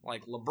attention.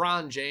 Like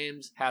LeBron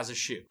James has a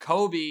shoe.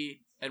 Kobe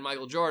and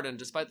Michael Jordan,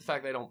 despite the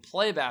fact they don't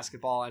play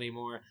basketball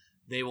anymore,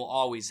 they will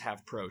always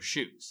have pro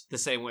shoes. The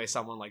same way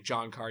someone like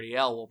John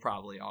Cardiel will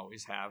probably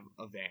always have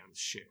a Vans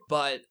shoe.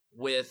 But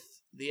with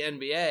the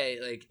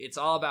NBA, like, it's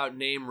all about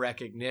name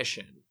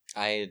recognition.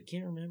 I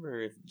can't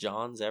remember if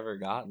John's ever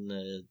gotten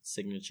a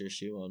signature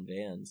shoe on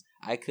Vans.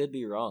 I could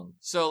be wrong.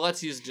 So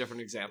let's use a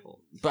different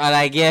example. But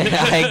I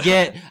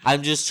get,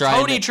 I'm just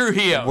trying Tony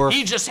Trujillo,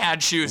 he just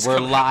had shoes.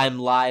 I'm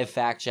live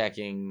fact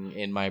checking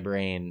in my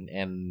brain,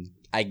 and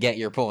I get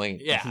your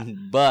point. Yeah.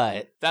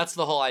 But that's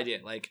the whole idea.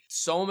 Like,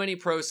 so many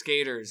pro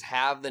skaters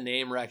have the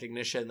name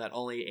recognition that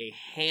only a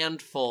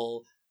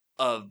handful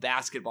of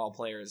basketball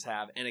players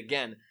have. And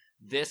again,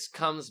 this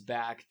comes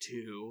back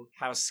to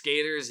how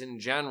skaters in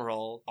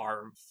general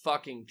are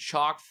fucking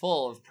chock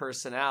full of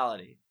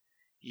personality.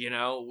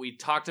 We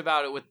talked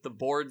about it with the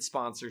board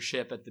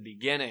sponsorship at the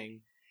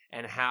beginning,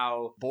 and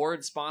how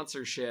board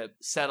sponsorship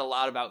said a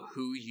lot about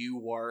who you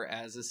were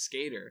as a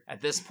skater.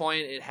 At this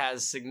point, it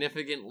has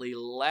significantly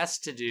less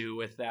to do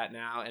with that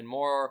now, and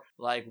more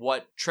like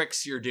what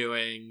tricks you're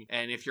doing,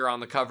 and if you're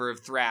on the cover of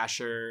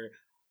Thrasher,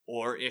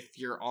 or if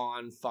you're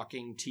on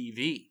fucking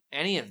TV.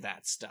 Any of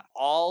that stuff.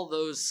 All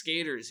those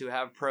skaters who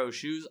have pro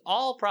shoes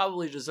all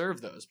probably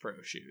deserve those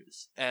pro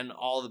shoes. And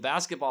all the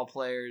basketball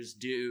players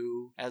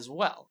do as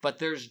well. But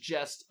there's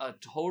just a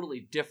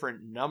totally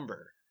different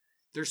number.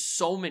 There's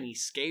so many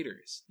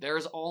skaters.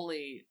 There's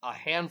only a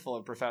handful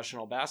of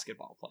professional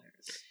basketball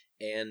players.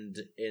 And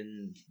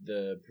in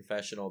the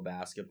professional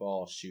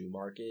basketball shoe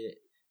market,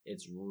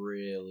 it's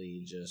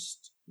really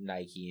just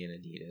Nike and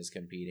Adidas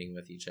competing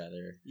with each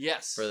other.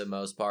 Yes. For the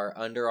most part.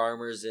 Under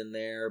Armour's in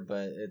there,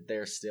 but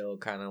they're still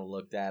kind of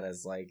looked at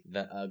as like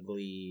the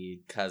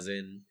ugly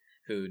cousin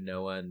who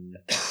no one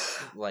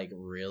like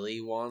really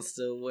wants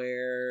to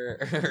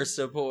wear or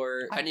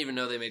support. I didn't even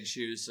know they made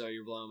shoes, so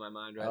you're blowing my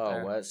mind right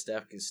there. Oh, what?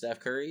 Steph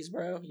Curry's,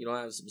 bro? You don't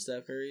have some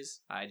Steph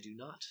Curry's? I do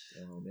not.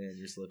 Oh man,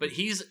 you're slipping. But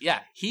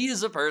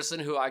he's a person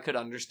who I could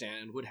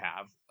understand would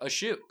have a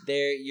shoe.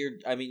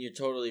 You're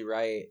totally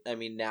right. I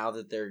mean, now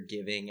that they're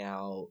giving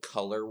out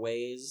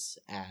colorways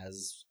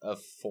as a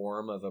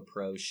form of a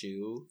pro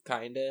shoe,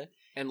 kinda.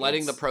 And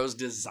letting the pros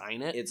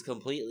design it. It's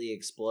completely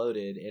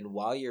exploded. And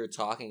while you're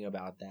talking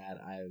about that,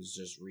 I was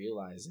just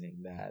realizing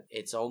that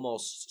it's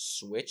almost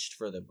switched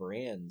for the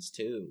brands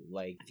too.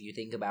 Like, if you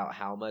think about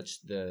how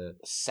much the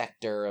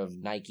sector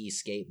of Nike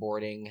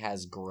skateboarding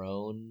has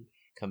grown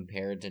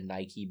compared to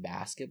Nike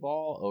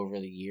basketball over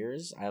the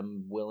years,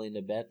 I'm willing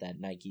to bet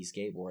that Nike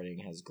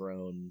skateboarding has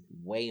grown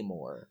way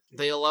more.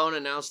 They alone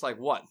announced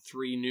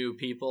 3 new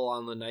people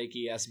on the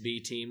Nike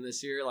SB team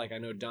this year? I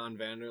know Don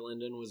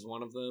Vanderlinden was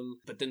one of them,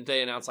 but didn't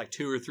they announce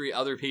 2 or 3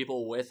 other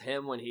people with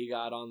him when he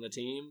got on the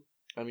team?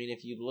 I mean,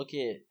 if you look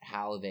at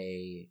how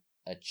they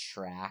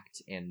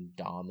attract and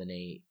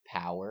dominate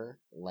power,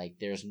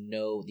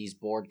 these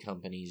board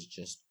companies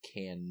just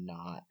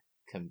cannot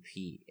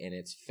compete, and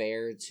it's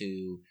fair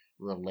to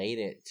relate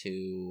it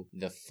to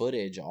the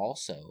footage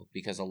also,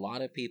 because a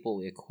lot of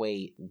people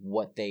equate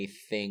what they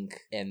think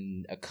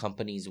and a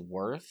company's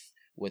worth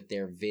with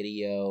their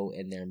video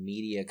and their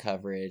media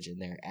coverage and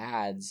their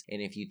ads.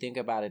 And if you think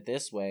about it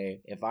this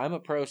way, if I'm a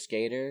pro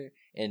skater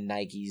and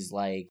Nike's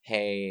like,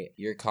 hey,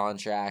 your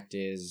contract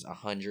is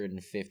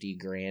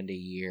 $150,000 a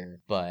year,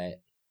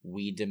 but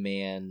we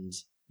demand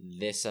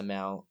this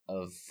amount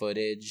of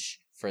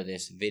footage for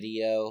this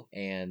video,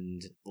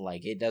 and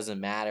like it doesn't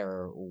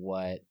matter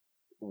what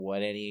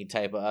any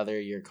type of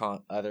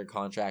other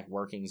contract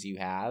workings you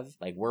have,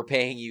 like we're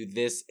paying you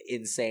this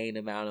insane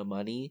amount of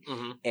money,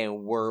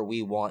 and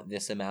we want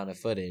this amount of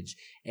footage.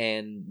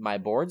 And my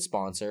board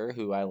sponsor,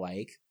 who I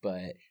like,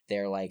 but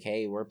they're like,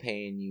 hey, we're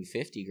paying you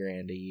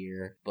 $50,000 a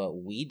year, but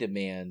we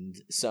demand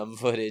some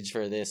footage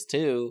for this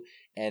too.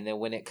 And then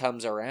when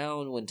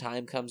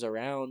time comes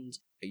around,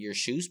 your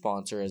shoe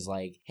sponsor is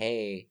like,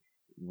 hey,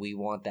 we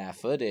want that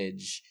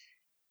footage.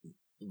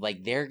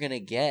 Like, they're gonna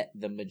get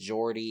the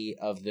majority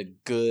of the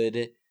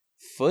good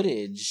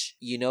footage,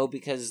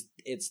 because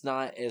it's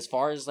not, as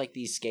far as like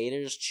these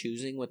skaters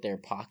choosing with their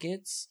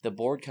pockets, the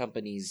board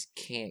companies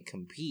can't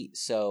compete.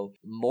 So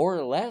more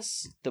or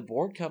less, the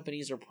board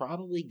companies are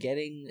probably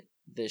getting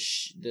the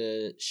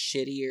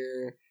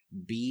shittier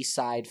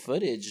B-side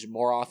footage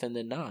more often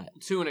than not.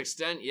 To an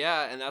extent,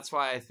 yeah, and that's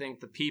why I think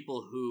the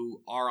people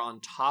who are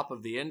on top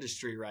of the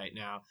industry right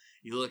now,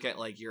 you look at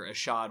like your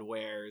Ashad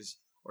Wares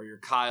or your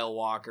Kyle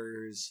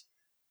Walkers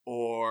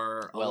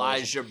or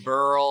Elijah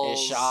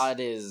Burles. Ashad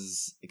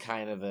is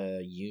kind of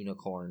a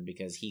unicorn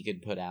because he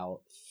could put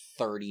out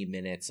 30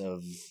 minutes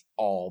of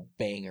all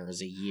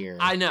bangers a year.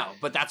 I know,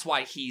 but that's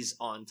why he's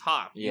on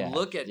top. Yeah. You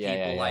look at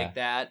people like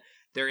that,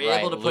 they're Right,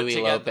 able to put Louis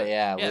together.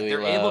 Lopez, Louis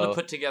they're Lowe. able to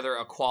put together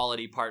a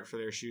quality part for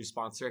their shoe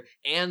sponsor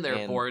and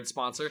their board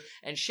sponsor,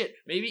 and shit,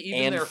 maybe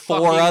even And their 4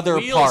 fucking other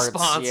wheel parts.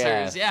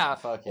 sponsors,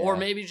 Fuck or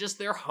maybe just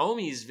their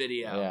homies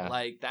video. Yeah.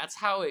 Like that's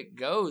how it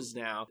goes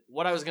now.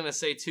 What I was gonna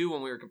say too,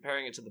 when we were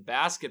comparing it to the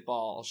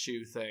basketball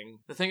shoe thing,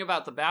 the thing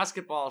about the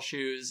basketball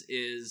shoes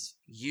is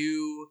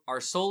you are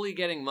solely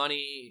getting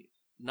money,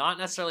 not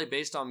necessarily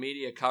based on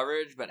media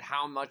coverage, but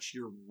how much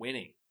you're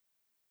winning.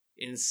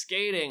 In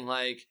skating,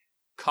 like,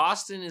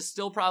 Costin is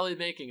still probably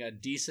making a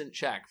decent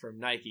check from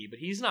Nike, but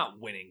he's not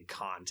winning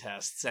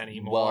contests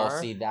anymore. Well,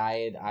 see,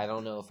 I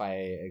don't know if I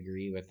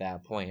agree with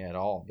that point at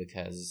all,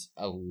 because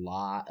a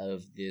lot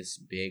of this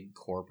big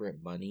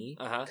corporate money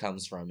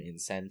comes from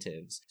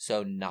incentives.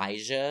 So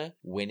Nyjah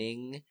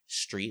winning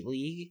Street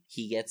League,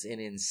 he gets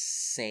an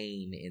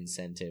insane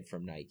incentive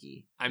from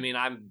Nike. I mean,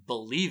 I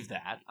believe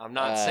that. I'm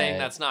not saying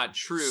that's not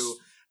true,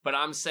 but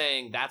I'm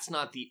saying that's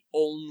not the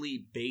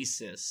only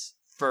basis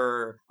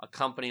for a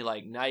company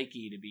like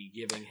Nike to be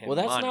giving him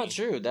money. Well, that's not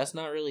true. That's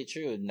not really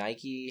true.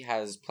 Nike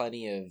has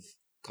plenty of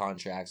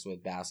contracts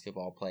with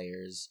basketball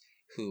players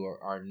who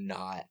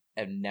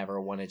have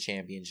never won a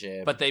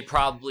championship. But they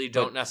probably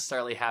don't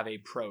necessarily have a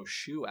pro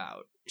shoe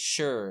out.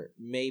 Sure,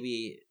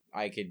 maybe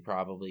I could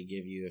probably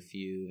give you a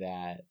few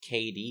that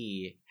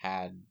KD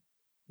had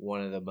one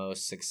of the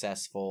most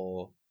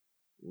successful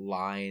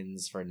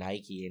lines for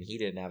Nike, and he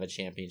didn't have a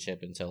championship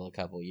until a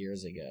couple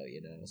years ago,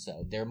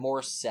 So they're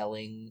more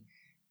selling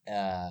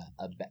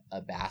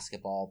a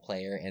basketball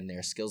player and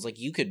their skills. Like,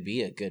 you could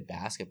be a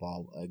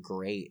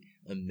great,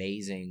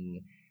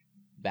 amazing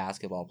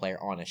basketball player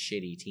on a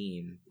shitty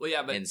team,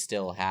 and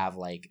still have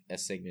like a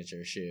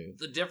signature shoe.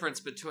 The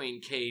difference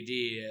between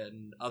KD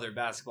and other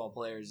basketball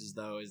players is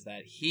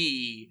that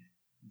he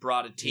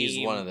brought a team.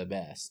 He's one of the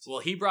best. Well,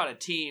 he brought a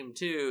team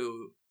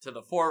to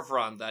the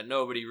forefront that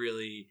nobody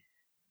really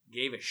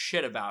gave a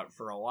shit about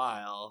for a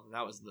while. And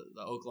that was the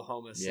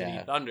Oklahoma City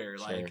Thunder.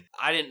 Sure. Like,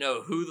 I didn't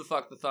know who the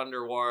fuck the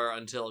Thunder were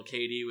until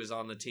KD was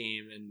on the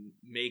team and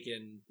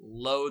making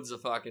loads of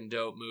fucking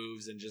dope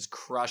moves and just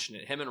crushing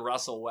it. Him and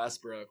Russell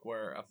Westbrook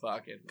were a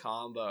fucking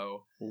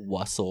combo.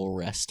 Russell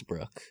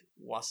Westbrook.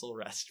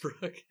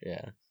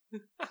 Yeah.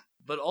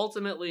 But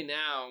ultimately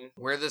now,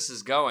 where this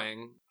is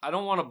going, I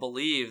don't want to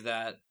believe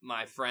that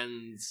my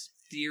friend's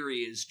theory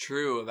is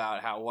true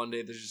about how one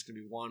day there's just going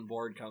to be one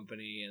board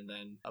company and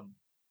then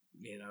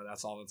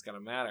that's all that's going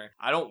to matter.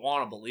 I don't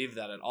want to believe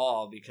that at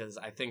all, because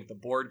I think the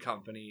board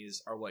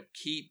companies are what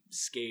keep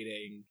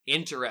skating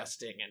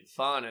interesting and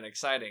fun and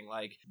exciting.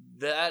 Like,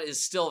 that is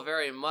still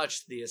very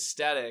much the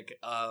aesthetic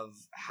of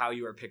how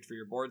you are picked for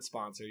your board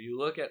sponsor. You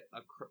look at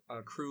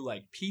a crew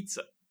like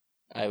Pizza.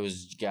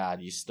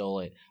 God, you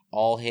stole it.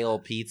 All Hail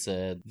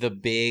Pizza, the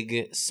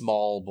big,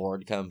 small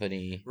board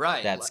company,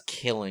 right? That's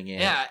killing it.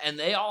 Yeah, and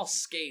they all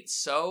skate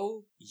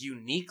so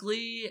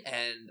uniquely,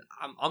 and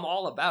I'm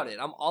all about it.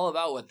 I'm all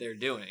about what they're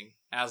doing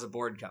as a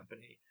board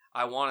company.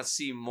 I want to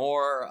see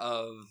more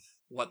of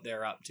what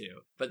they're up to.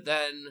 But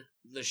then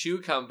the shoe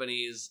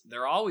companies,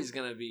 they're always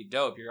going to be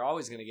dope. You're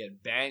always going to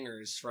get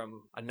bangers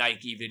from a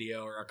Nike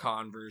video or a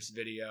Converse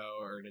video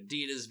or an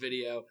Adidas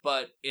video,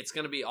 but it's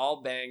going to be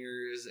all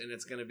bangers, and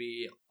it's going to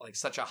be like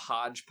such a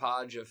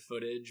hodgepodge of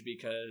footage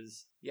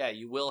because,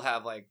 you will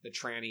have like the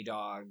tranny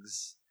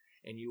dogs,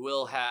 and you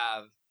will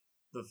have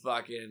the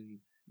fucking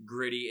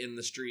gritty in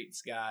the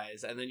streets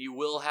guys, and then you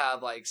will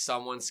have like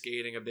someone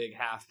skating a big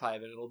half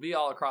pipe, and it'll be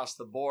all across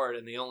the board,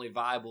 and the only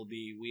vibe will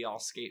be we all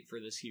skate for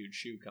this huge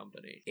shoe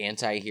company.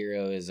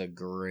 Anti-Hero is a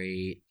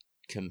great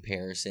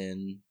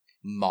comparison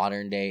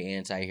modern day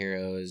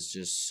anti-hero is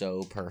just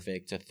so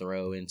perfect to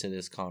throw into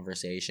this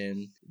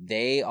conversation.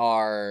 They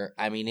are,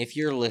 I mean, if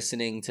you're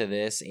listening to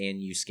this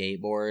and you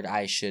skateboard,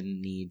 I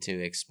shouldn't need to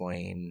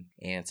explain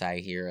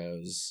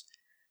anti-heroes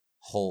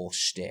whole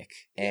shtick.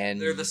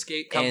 And they're the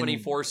skate company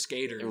for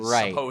skaters,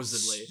 right,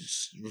 supposedly.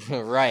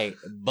 Right.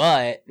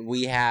 But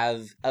we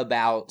have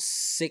about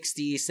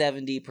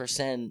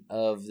 60-70%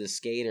 of the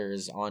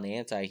skaters on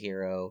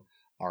Anti-Hero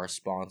are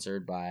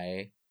sponsored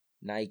by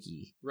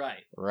Nike.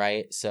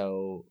 Right.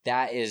 So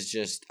that is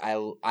just,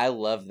 I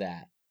love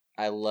that.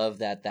 I love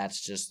that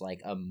that's just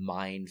like a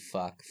mind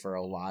fuck for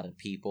a lot of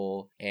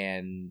people.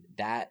 And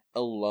that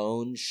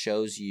alone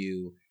shows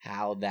you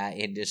how that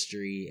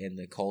industry and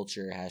the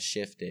culture has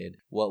shifted.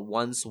 What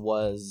once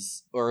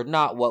was, or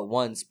not what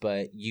once,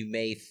 but you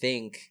may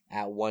think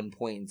at one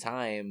point in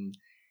time,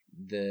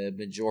 the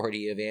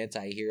majority of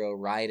anti-hero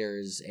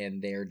riders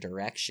and their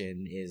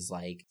direction is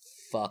like,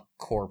 fuck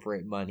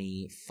corporate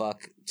money,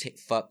 fuck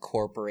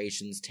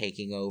corporations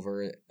taking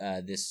over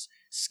this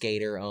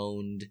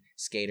skater-owned,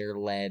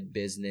 skater-led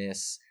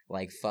business,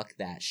 like, fuck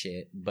that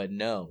shit. But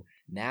no,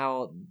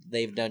 now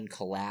they've done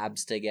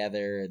collabs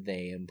together,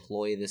 they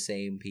employ the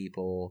same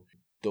people,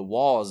 the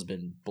wall has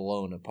been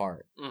blown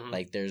apart.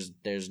 Like, there's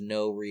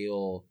no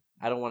real,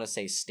 I don't want to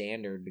say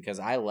standard, because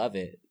I love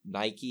it.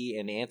 Nike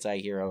and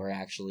Anti-Hero are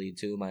actually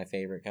two of my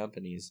favorite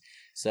companies.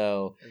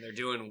 So, and they're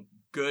doing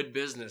good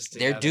business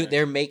together.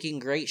 They're making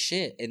great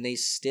shit, and they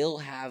still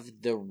have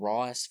the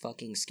rawest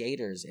fucking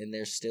skaters, and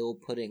they're still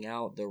putting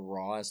out the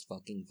rawest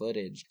fucking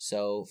footage.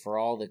 So for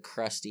all the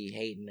crusty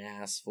hating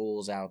ass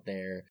fools out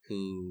there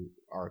who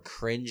are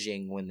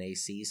cringing when they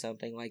see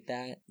something like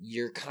that,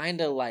 you're kind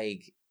of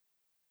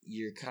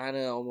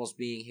almost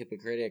being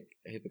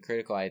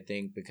hypocritical, I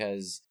think,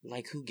 because,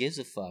 like, who gives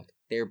a fuck?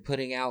 They're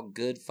putting out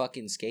good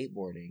fucking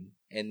skateboarding,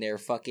 and they're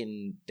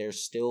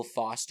still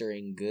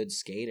fostering good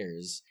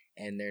skaters,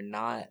 and they're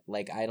not,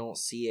 like, I don't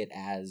see it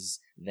as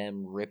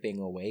them ripping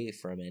away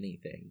from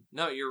anything.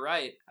 No, you're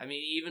right. I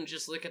mean, even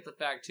just look at the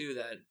fact, too,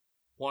 that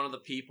one of the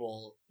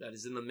people that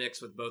is in the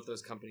mix with both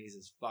those companies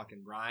is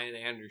fucking Brian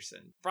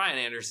Anderson. Brian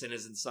Anderson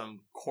isn't some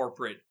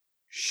corporate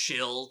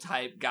shill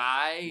type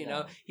guy, you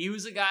know. He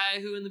was a guy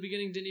who in the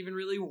beginning didn't even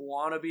really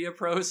want to be a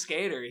pro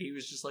skater. He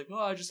was just like, oh,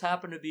 I just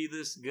happen to be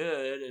this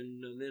good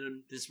and I'm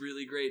in this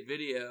really great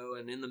video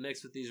and in the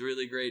mix with these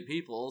really great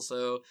people,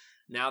 so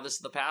now this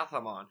is the path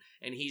I'm on.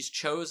 And he's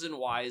chosen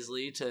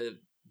wisely to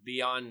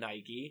be on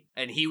Nike,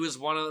 and he was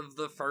one of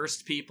the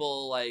first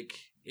people, like,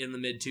 in the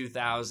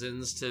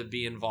mid-2000s to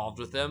be involved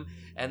with them.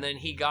 And then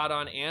he got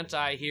on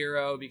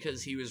Anti-Hero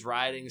because he was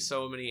riding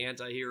so many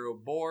Anti-Hero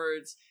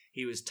boards.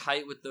 He was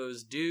tight with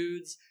those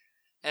dudes,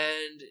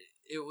 and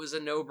it was a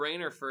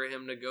no-brainer for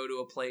him to go to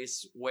a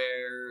place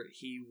where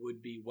he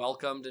would be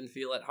welcomed and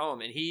feel at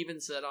home. And he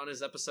even said on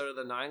his episode of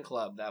the 9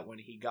 Club that when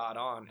he got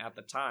on at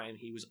the time,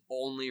 he was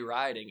only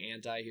riding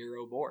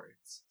Anti-Hero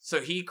boards.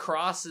 So he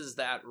crosses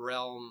that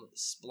realm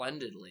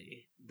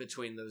splendidly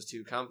between those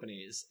two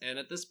companies. And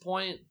at this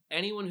point,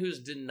 anyone who's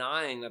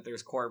denying that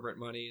there's corporate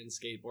money in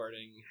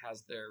skateboarding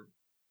has their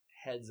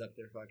heads up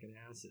their fucking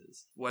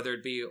asses, whether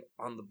it be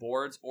on the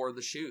boards or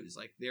the shoes.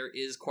 Like, there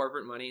is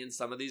corporate money in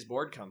some of these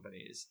board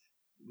companies.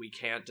 We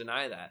can't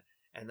deny that.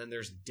 And then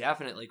there's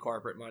definitely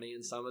corporate money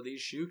in some of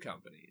these shoe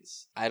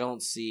companies. I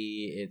don't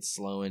see it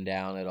slowing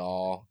down at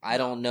all. I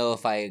don't know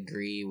if I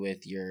agree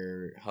with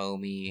your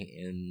homie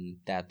in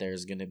that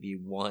there's going to be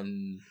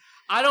one.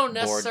 I don't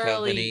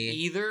necessarily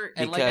either.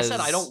 And like I said,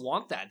 I don't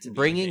want that to be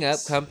bringing up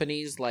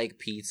companies like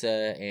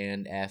Pizza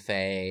and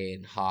FA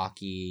and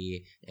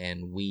Hockey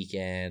and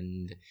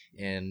Weekend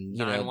and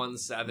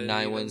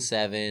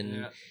 917.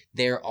 Yeah.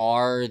 There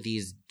are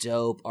these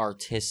dope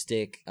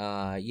artistic,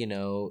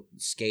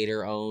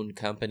 skater owned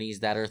companies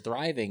that are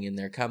thriving and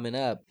they're coming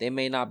up. They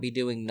may not be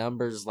doing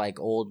numbers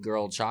like Old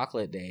Girl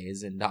Chocolate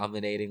Days and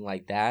dominating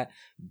like that,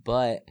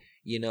 but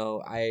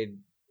I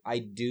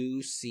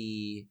do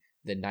see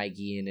the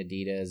Nike and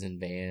Adidas and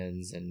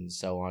Vans and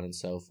so on and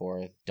so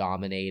forth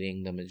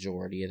dominating the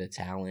majority of the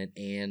talent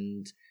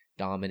and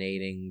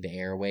dominating the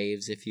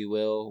airwaves, if you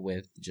will,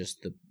 with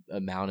just the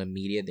amount of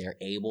media they're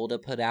able to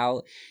put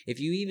out. If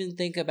you even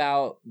think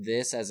about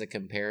this as a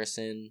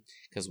comparison,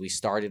 because we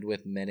started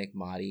with Menik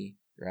Madi,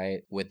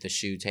 right, with the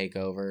shoe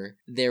takeover,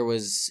 there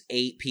was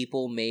 8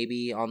 people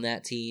maybe on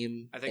that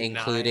team, I think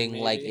including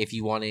 9, like, if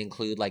you want to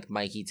include like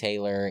Mikey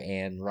Taylor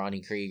and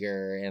Ronnie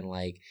Krieger and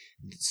like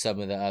some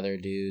of the other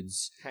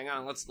dudes. Hang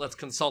on, let's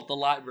consult the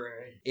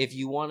library. If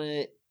you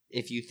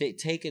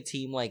take a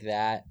team like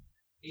that,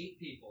 8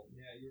 people.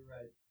 Yeah, you're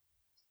right.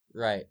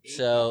 Right.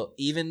 So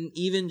even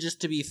just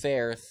to be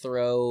fair,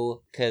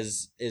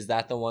 because is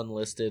that the one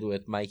listed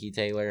with Mikey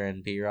Taylor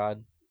and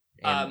P-Rod?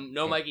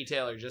 No Mikey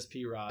Taylor, just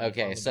P-Rod.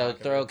 Okay, so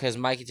because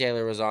Mikey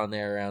Taylor was on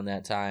there around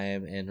that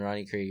time, and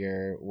Ronnie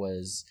Krieger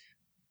was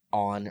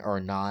on or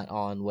not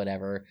on,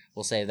 whatever.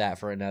 We'll save that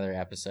for another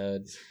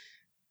episode.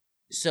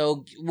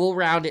 So we'll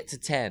round it to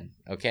 10,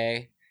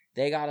 okay?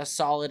 They got a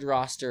solid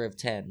roster of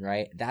 10,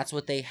 right? That's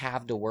what they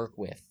have to work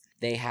with.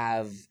 They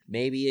have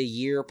maybe a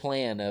year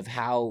plan of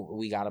how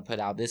we got to put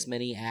out this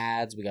many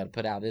ads, we got to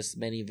put out this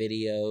many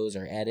videos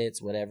or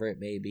edits, whatever it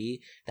may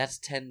be. That's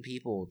 10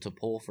 people to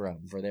pull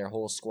from for their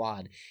whole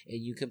squad.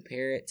 And you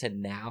compare it to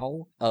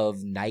now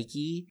of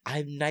Nike,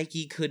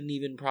 Nike couldn't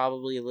even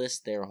probably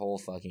list their whole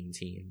fucking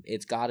team.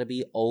 It's got to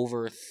be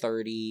over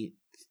 30,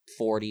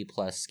 40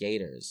 plus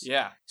skaters.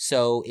 Yeah.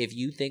 So if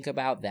you think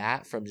about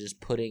that from just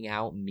putting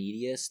out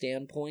media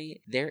standpoint,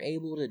 they're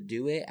able to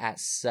do it at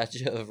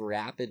such a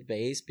rapid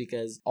pace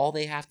because all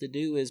they have to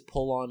do is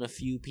pull on a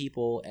few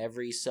people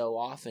every so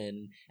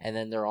often and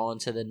then they're on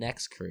to the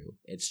next crew.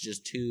 It's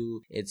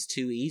too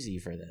easy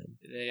for them.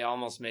 They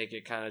almost make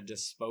it kind of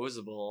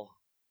disposable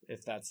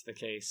if that's the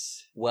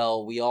case.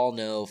 Well, we all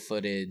know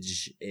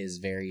footage is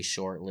very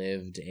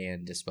short-lived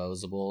and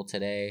disposable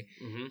today.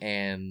 Mm-hmm.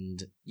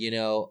 And,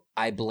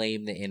 I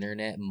blame the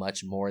internet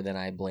much more than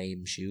I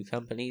blame shoe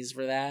companies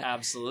for that.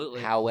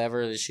 Absolutely.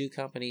 However, the shoe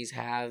companies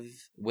have,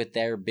 with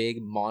their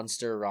big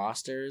monster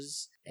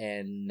rosters,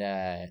 and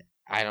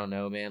I don't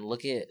know, man,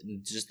 look at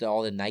just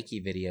all the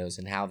Nike videos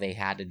and how they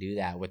had to do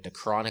that with the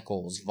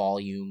Chronicles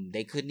volume.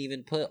 They couldn't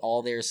even put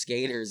all their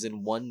skaters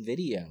in one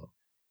video.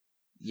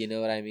 You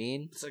know what I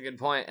mean? That's a good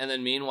point. And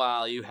then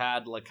meanwhile, you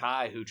had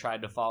Lakai, who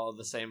tried to follow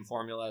the same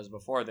formula as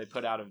before. They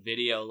put out a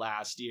video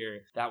last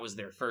year. That was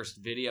their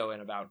first video in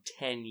about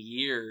 10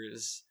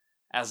 years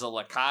as a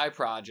Lakai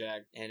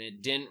project, and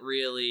it didn't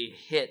really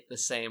hit the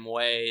same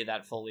way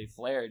that Fully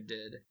Flared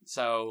did.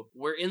 So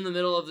we're in the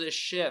middle of this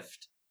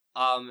shift.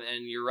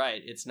 And you're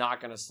right, it's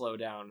not going to slow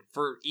down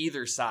for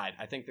either side.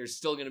 I think there's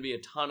still going to be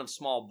a ton of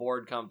small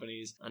board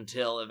companies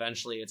until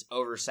eventually it's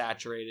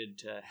oversaturated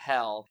to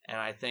hell. And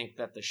I think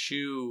that the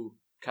shoe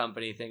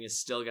company thing is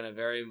still going to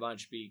very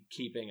much be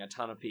keeping a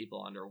ton of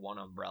people under one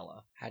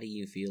umbrella. How do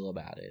you feel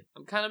about it?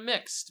 I'm kind of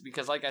mixed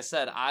because, like I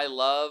said, I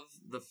love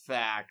the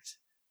fact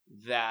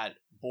that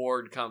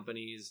board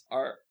companies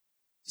are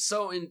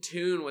so in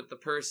tune with the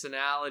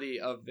personality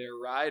of their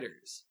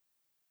riders.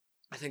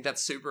 I think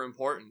that's super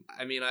important.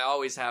 I mean, I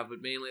always have,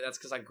 but mainly that's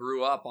because I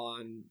grew up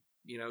on,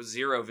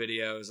 Zero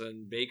videos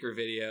and Baker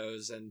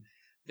videos, and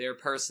their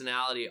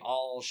personality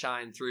all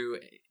shine through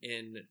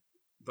in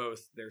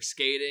both their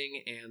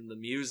skating and the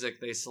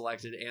music they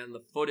selected and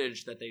the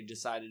footage that they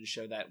decided to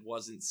show that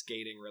wasn't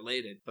skating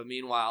related. But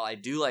meanwhile, I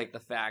do like the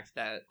fact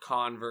that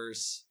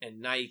Converse and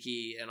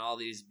Nike and all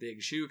these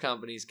big shoe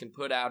companies can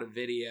put out a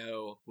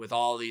video with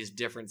all these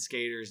different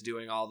skaters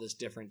doing all this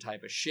different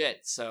type of shit.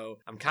 So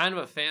I'm kind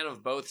of a fan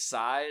of both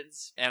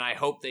sides, and I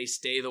hope they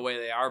stay the way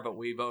they are, but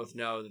we both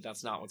know that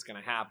that's not what's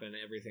going to happen.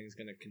 Everything's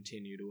going to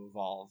continue to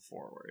evolve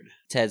forward.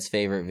 Ted's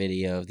favorite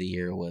video of the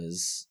year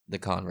was the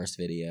Converse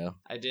video.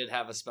 I did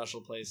have a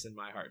special place in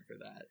my heart for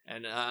that.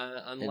 And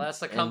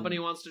unless a company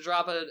wants to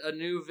drop a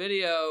new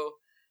video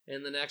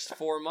in the next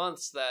 4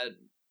 months that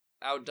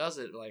outdoes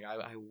it,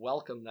 I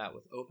welcome that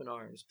with open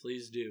arms.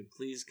 Please do.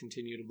 Please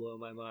continue to blow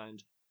my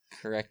mind.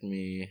 Correct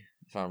me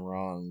if I'm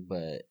wrong,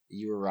 but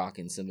you were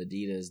rocking some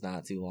Adidas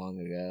not too long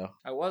ago.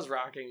 I was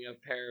rocking a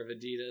pair of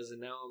Adidas,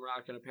 and now I'm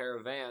rocking a pair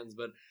of Vans,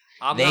 but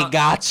They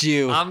got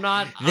you.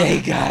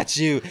 They got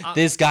you.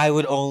 This guy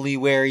would only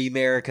wear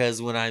Americas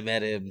when I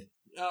met him.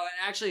 Oh,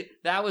 and actually,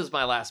 that was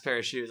my last pair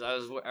of shoes. I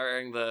was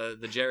wearing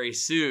the Jerry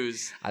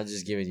Sues. I'm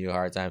just giving you a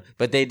hard time.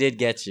 But they did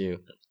get you.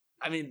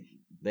 I mean,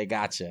 they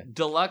got you.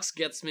 Deluxe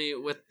gets me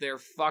with their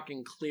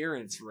fucking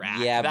clearance rack.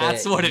 Yeah,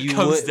 that's what it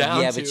comes down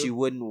to. Yeah, but you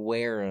wouldn't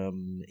wear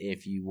them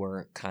if you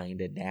weren't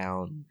kind of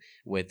down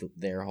with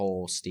their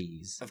whole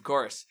steez. Of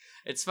course.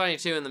 It's funny,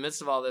 too, in the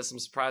midst of all this, I'm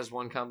surprised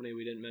one company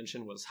we didn't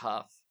mention was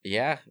Huff.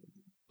 Yeah.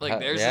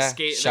 There's a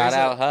skate. Shout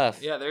out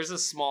Huff. Yeah, there's a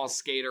small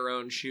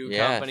skater-owned shoe company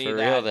company for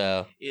that real,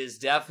 though. Is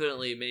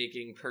definitely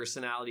making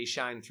personality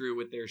shine through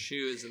with their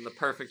shoes. And the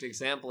perfect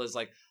example is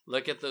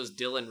look at those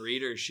Dylan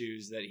Reeder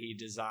shoes that he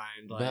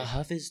designed. But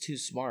Huff is too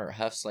smart.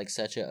 Huff's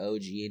such an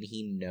OG, and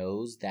he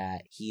knows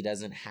that he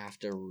doesn't have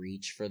to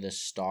reach for the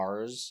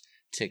stars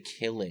to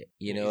kill it.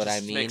 You know what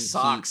I mean? Makes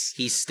socks.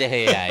 He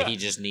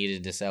just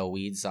needed to sell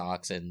weed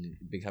socks and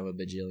become a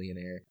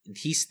bajillionaire.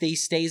 He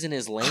stays in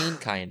his lane,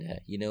 kinda.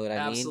 You know what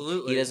I mean?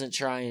 Absolutely. He doesn't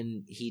try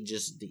and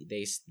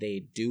they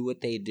do what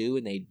they do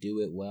and they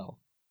do it well.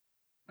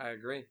 I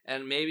agree.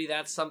 And maybe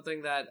that's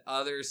something that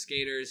other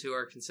skaters who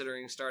are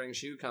considering starting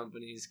shoe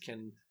companies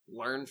can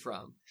learn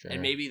from. Sure.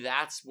 And maybe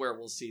that's where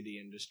we'll see the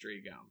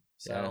industry go.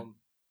 So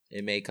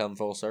it may come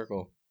full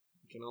circle.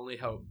 We can only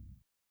hope.